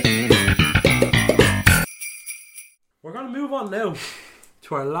 We're going to move on now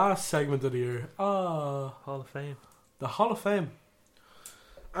to our last segment of the year. Hall of Fame. The Hall of Fame.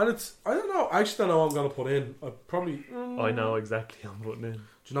 And it's, I don't know, I actually don't know what I'm going to put in. I know exactly what I'm putting in. Do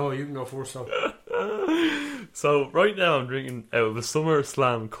you know what? You can go first, so. So right now I'm drinking out of a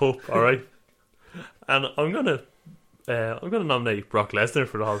SummerSlam cup, alright? And I'm gonna nominate Brock Lesnar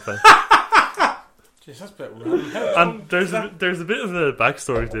for the Hall of Fame. Jeez, that's a bit random. And there's a bit of a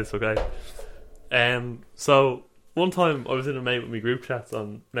backstory to this, okay? So one time I was in a mate with me group chats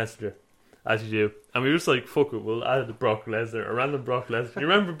on Messenger, as you do, and we were just like, fuck it, we'll add Brock Lesnar, a random Brock Lesnar. You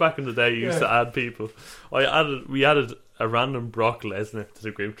remember back in the day you used to add people? We added a random Brock Lesnar to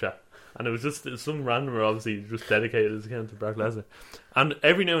the group chat. And it was some randomer, obviously, just dedicated his account to Brock Lesnar. And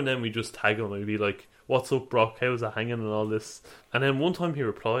every now and then we just tag him. We'd be like, what's up, Brock? How's it hanging and all this? And then one time he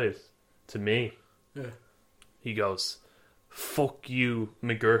replied to me. Yeah. He goes, fuck you,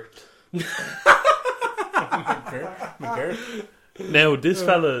 McGirt. McGirt? Now, this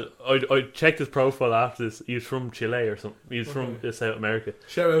fella, I checked his profile after this. He's from Chile or something. He's from South America.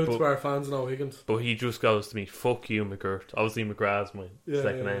 Shout out to our fans in O'Higgins. But he just goes to me, fuck you, McGirt. Obviously, McGrath's my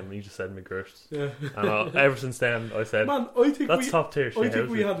second name, and he just said McGirt. Yeah. And ever since then, I said, man, I think that's top tier shit. I think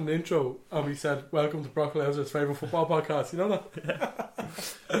we had an intro, and we said, welcome to Brock Lesnar's favourite football podcast. You know that?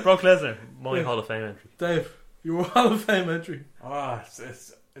 Yeah. Brock Lesnar, my Hall of Fame entry. Dave, your Hall of Fame entry.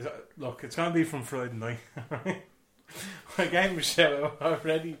 Look, it's going to be from Friday night, right? I gave him a shout out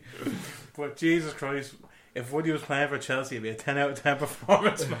already, but Jesus Christ, if Woody was playing for Chelsea, it'd be a 10 out of 10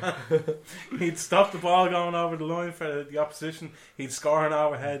 performance, man. He'd stop the ball going over the line for the opposition, he'd score an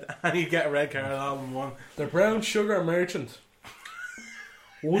overhead, and he'd get a red card all in one. The brown sugar merchant,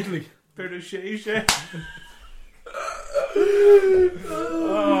 Woodley. Bit of shit.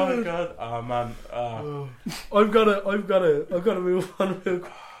 Oh my god. Oh man. I've gotta move on real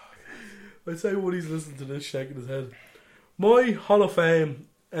quick. I'd say Woody's listening to this, shaking his head. My Hall of Fame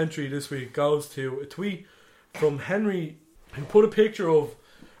entry this week goes to a tweet from Henry, who put a picture of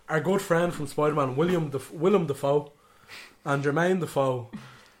our good friend from Spider-Man, Willem Dafoe, and Jermaine Dafoe,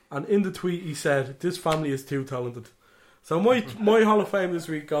 and in the tweet he said, "This family is too talented." So my Hall of Fame this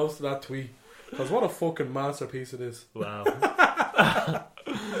week goes to that tweet, because what a fucking masterpiece it is. Wow.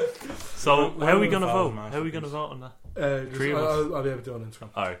 So how are we going to vote? How are we going to vote on that? I'll be able to do it on Instagram.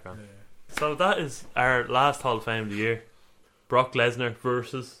 Alright, man. So that is our last Hall of Fame of the year. Brock Lesnar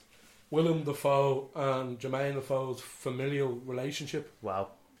versus Willem Dafoe and Jermaine Dafoe's familial relationship.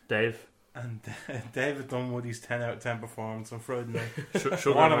 Wow. Dave. And David Dunwoody's 10 out of 10 performance on Friday night.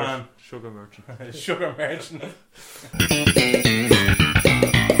 Sugar man. Sugar merchant. Sugar merchant.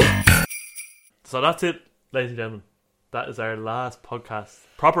 So that's it, ladies and gentlemen. That is our last podcast,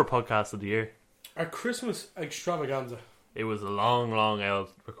 proper podcast of the year. Our Christmas extravaganza. It was a long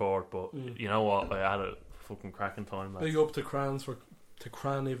out record, but you know what? I had a fucking cracking time. Big up to Cran for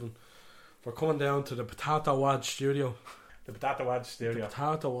coming down to the Potato Wad studio. The Potato Wad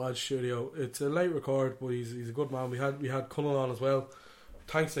studio. It's a late record, but he's a good man. We had Connell on as well.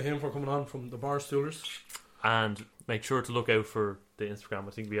 Thanks to him for coming on from the Barstillers. And make sure to look out for the Instagram.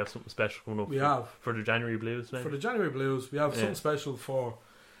 I think we have something special coming up. For the January Blues now. For the January Blues, we have something special for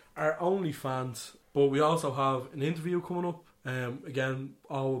our OnlyFans. But we also have an interview coming up Again,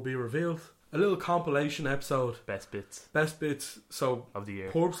 all will be revealed. A little compilation episode. Best bits. So of the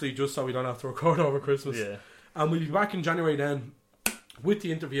year. Purposely just so we don't have to record over Christmas. Yeah. And we'll be back in January then with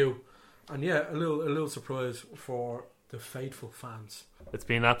the interview. And yeah, a little surprise for the faithful fans. It's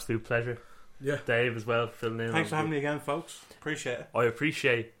been an absolute pleasure. Yeah. Dave as well, filling in. Thanks for having me again, folks. Appreciate it. I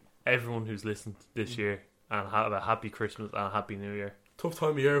appreciate everyone who's listened this year, and have a happy Christmas and a happy New Year. Tough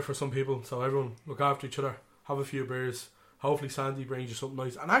time of year for some people, so everyone look after each other, have a few beers. Hopefully Sandy brings you something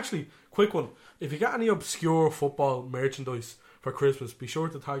nice. And actually, quick one, if you got any obscure football merchandise for Christmas, be sure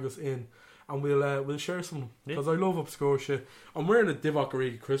to tag us in and we'll share some, because I love obscure shit. I'm wearing a Divock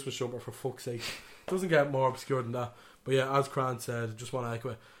Origi Christmas jumper, for fuck's sake. Doesn't get more obscure than that. But yeah, as Cran said, I just want to echo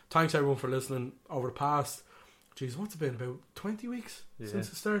it. Thanks everyone for listening over the past, what's it been, about 20 weeks since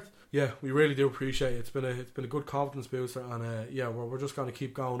the start? Yeah, we really do appreciate it. It's been a good confidence booster, and we're just going to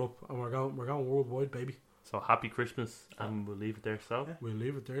keep going up, and we're going worldwide, baby. So happy Christmas, and we'll leave it there. We'll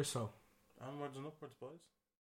leave it there. So onwards and upwards, boys.